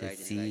Elijah said,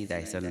 See,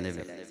 thy son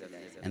liveth.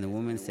 And the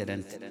woman said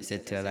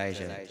to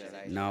Elijah,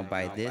 Now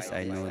by this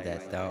I know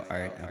that thou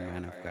art a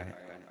man of God,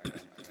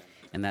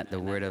 and that the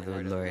word of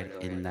the Lord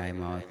in thy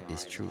mouth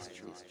is true.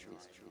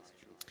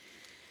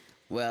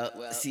 Well,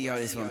 see how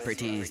this one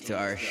pertains to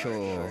our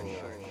show.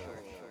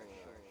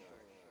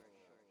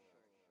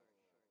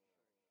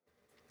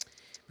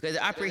 Because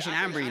Operation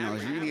Amber,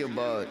 is really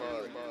about,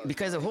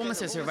 because the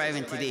homeless are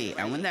surviving today,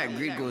 and when that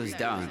grid goes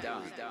down,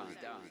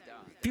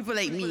 people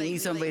like me need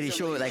somebody to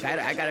show, like,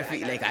 I gotta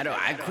feel, like,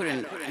 I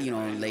couldn't,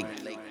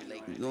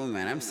 no,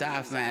 man, I'm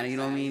soft, man, you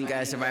know what I mean? You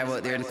gotta survive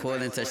out there in the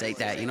cold and such like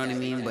that, you know what I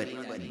mean? But,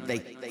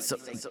 so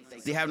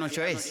they have no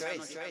choice.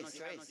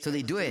 So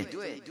they do it.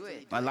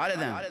 A lot of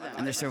them.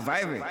 And they're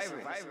survivors.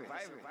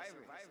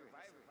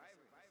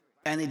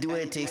 And they do what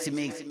it takes to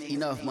make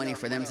enough money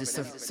for them to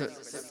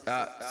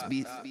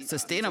be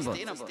sustainable.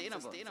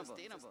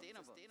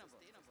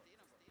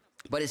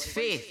 But it's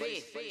faith.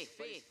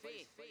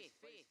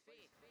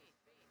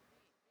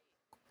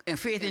 And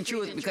faith in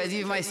truth, because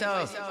even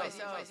myself.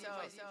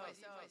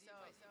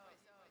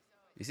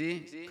 You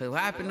see? Because what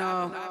happened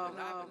now,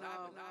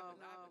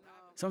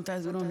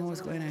 sometimes we don't know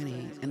what's going on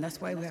here. And that's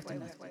why we have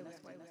to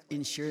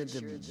ensure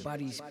the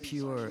body's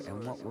pure,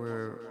 and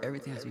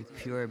everything has to be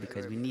pure,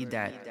 because we need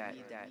that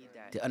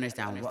to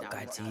understand what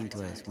God's saying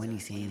to us, when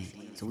he's saying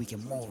it, so we can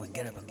move and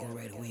get up and go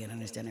right away and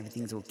understand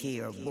everything's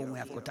okay, or boom, we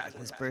have to go talk to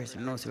this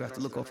person, so we have to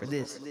look out for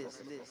this.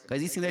 Because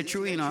these things are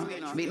true,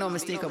 make no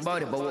mistake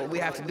about it, but what we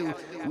have to do,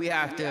 we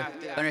have to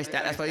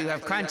understand, that's why you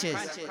have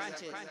consciousness.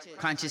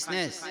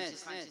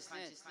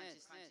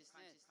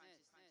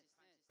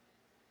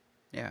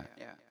 Yeah.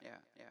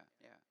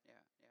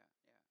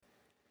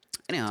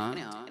 Anyhow,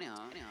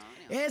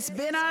 it's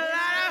been a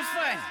lot of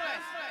fun.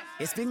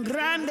 It's been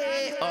grande,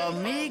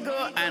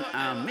 amigo and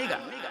amiga.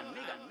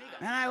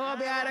 And I hope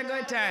you had a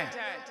good time.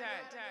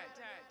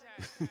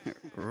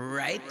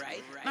 Right?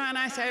 No, and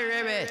I say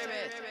ribbit.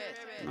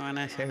 No, and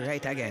I say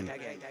right again.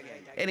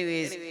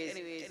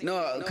 Anyways,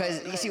 no,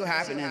 because you see what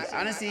happened is,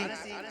 honestly,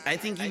 I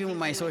think even with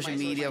my social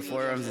media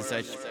forums and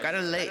such,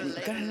 gotta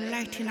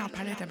lighten up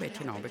a little bit,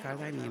 because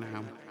I mean,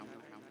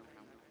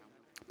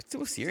 it's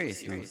too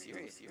serious,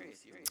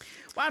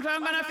 Well,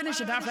 I'm gonna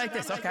finish it off like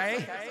this,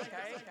 okay?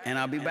 And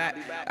I'll be back.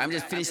 I'm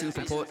just finishing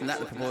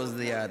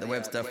the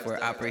web stuff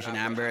for Operation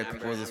Amber. The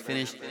proposal's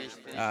finished.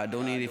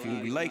 Donate if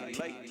you liked.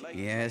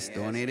 Yes,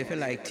 donate if you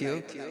liked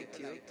to.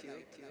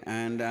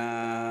 And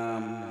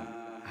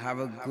have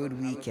a good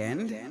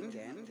weekend.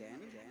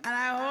 And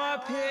I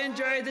hope you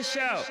enjoyed the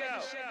show.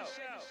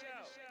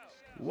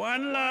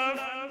 One love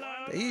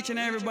to each and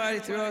everybody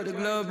throughout the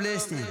globe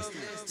listening.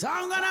 So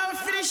I'm gonna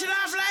finish it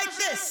off like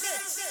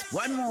this.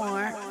 One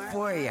more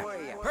for you.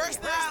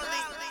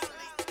 Personality.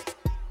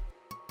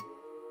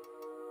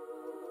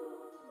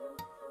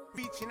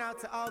 Reaching out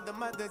to all the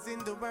mothers in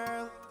the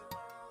world.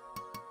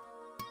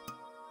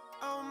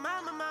 Oh,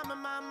 mama, mama,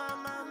 mama,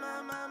 mama,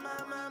 mama,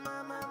 mama,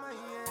 mama, mama,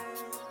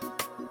 yeah.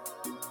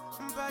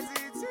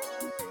 Positive.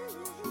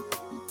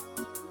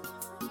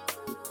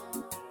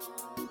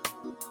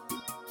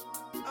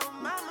 Oh,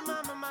 mama,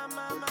 mama,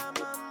 mama,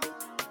 mama,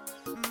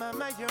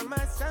 mama, you're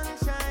my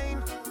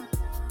sunshine,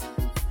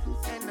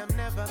 and I'm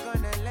never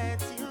gonna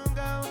let you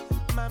go.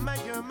 Mama,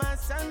 you're my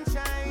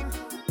sunshine.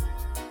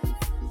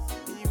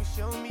 You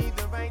show me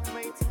the right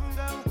way to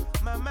go.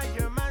 Mama,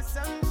 you're my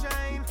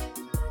sunshine.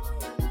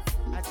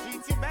 I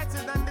treat you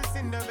better than the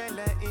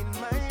Cinderella in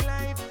my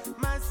life.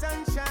 My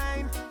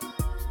sunshine.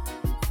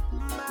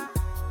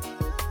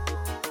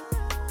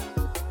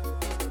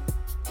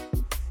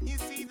 You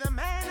see the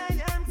man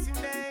I am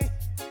today.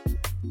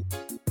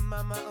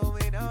 Mama, owe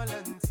it all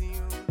unto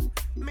you.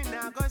 Me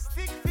now go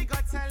stick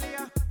figure tell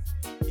ya.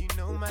 You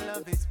know my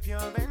love is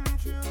pure and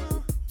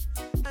true.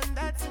 And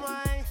that's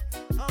why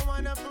I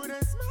wanna put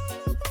a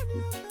smile upon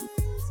your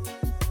face,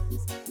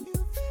 yes. You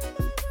fill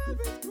my world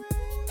with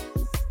grace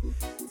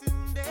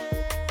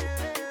today,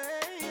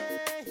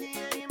 yeah,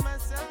 you're my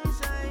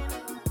sunshine,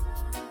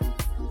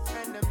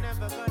 and I'm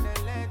never gonna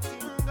let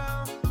you go.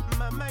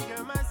 Mama,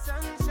 you're my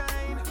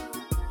sunshine.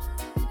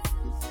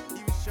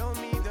 You show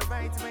me the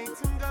right way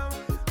to go.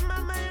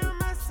 Mama, you're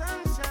my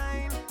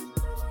sunshine.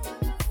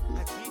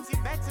 I treat you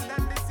better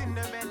than the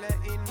Cinderella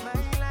in my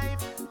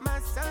life. My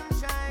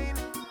sunshine.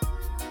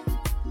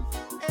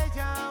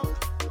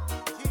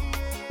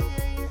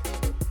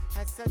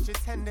 At such a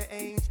tender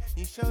age,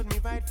 you showed me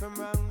right from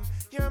wrong.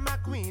 You're my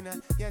queen,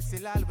 yes,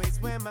 you'll always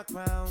wear my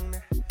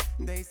crown.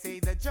 They say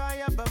the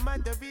joy of a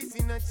mother is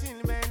in her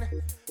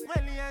children.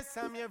 Well, yes,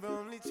 I'm your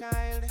only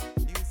child.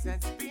 You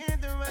said spare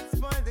the rod,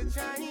 spoil the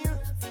child.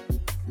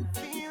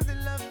 Feel the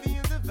love,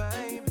 feel the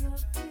vibe.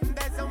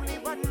 There's only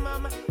one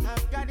mama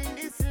I've got in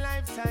this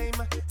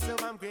lifetime, so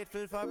I'm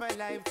grateful for a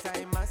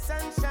lifetime. My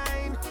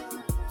sunshine,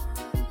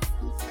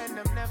 and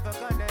I'm never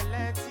gonna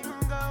let you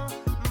go.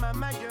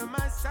 Mama, you're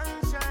my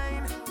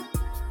sunshine.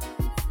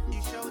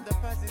 You show the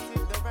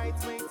positive, the right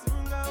way to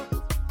go.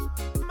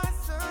 My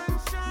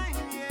sunshine,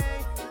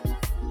 yeah.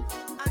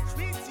 I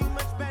treat you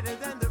much better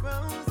than the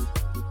rose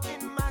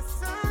in my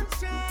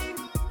sunshine.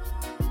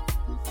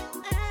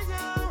 Hey,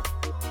 yo.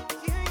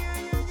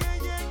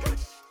 Yeah.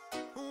 Gosh.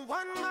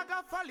 One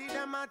maga folly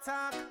them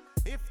attack.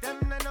 If them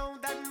no know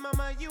that,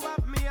 mama, you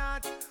have me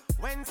heart.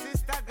 When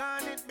sister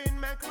gone, it been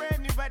make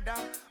rainy weather.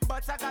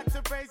 But I got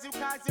to praise you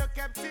cause you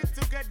kept it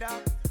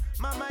together.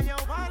 Mama, you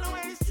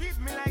always treat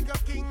me like a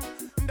king.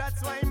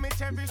 That's why me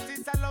cherish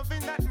this a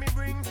loving that me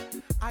bring.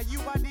 Are you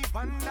are the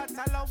one that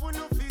I love when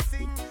you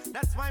sing.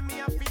 That's why me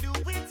have to do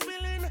it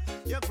willing.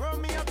 You grow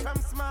me up from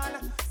small,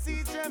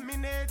 see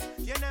germinate.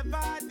 You never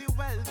had the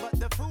well, but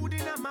the food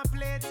in on my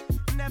plate.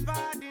 Never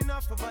had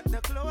enough, but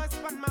the clothes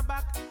on my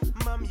back.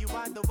 Mom, you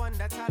are the one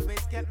that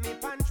always kept me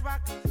on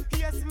track.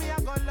 Yes, me I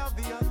go love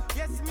you.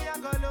 Yes, me I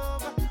go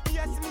love.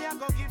 Yes, me I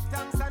go give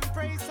thanks and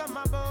praise from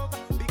above.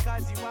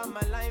 Because you are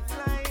my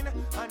lifeline,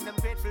 and I'm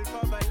grateful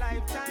for my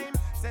lifetime.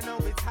 So now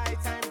it's high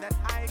time that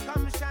I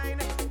come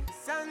shine.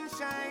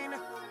 Sunshine,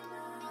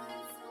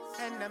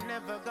 and I'm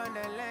never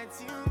gonna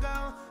let you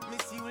go.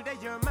 Miss you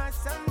that you're my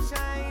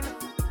sunshine.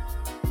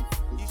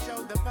 You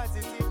show the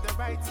positive, the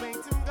right way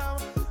to go.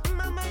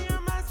 Mama,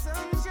 you're my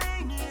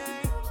sunshine,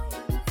 yeah.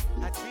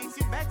 I treat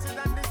you better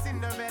than the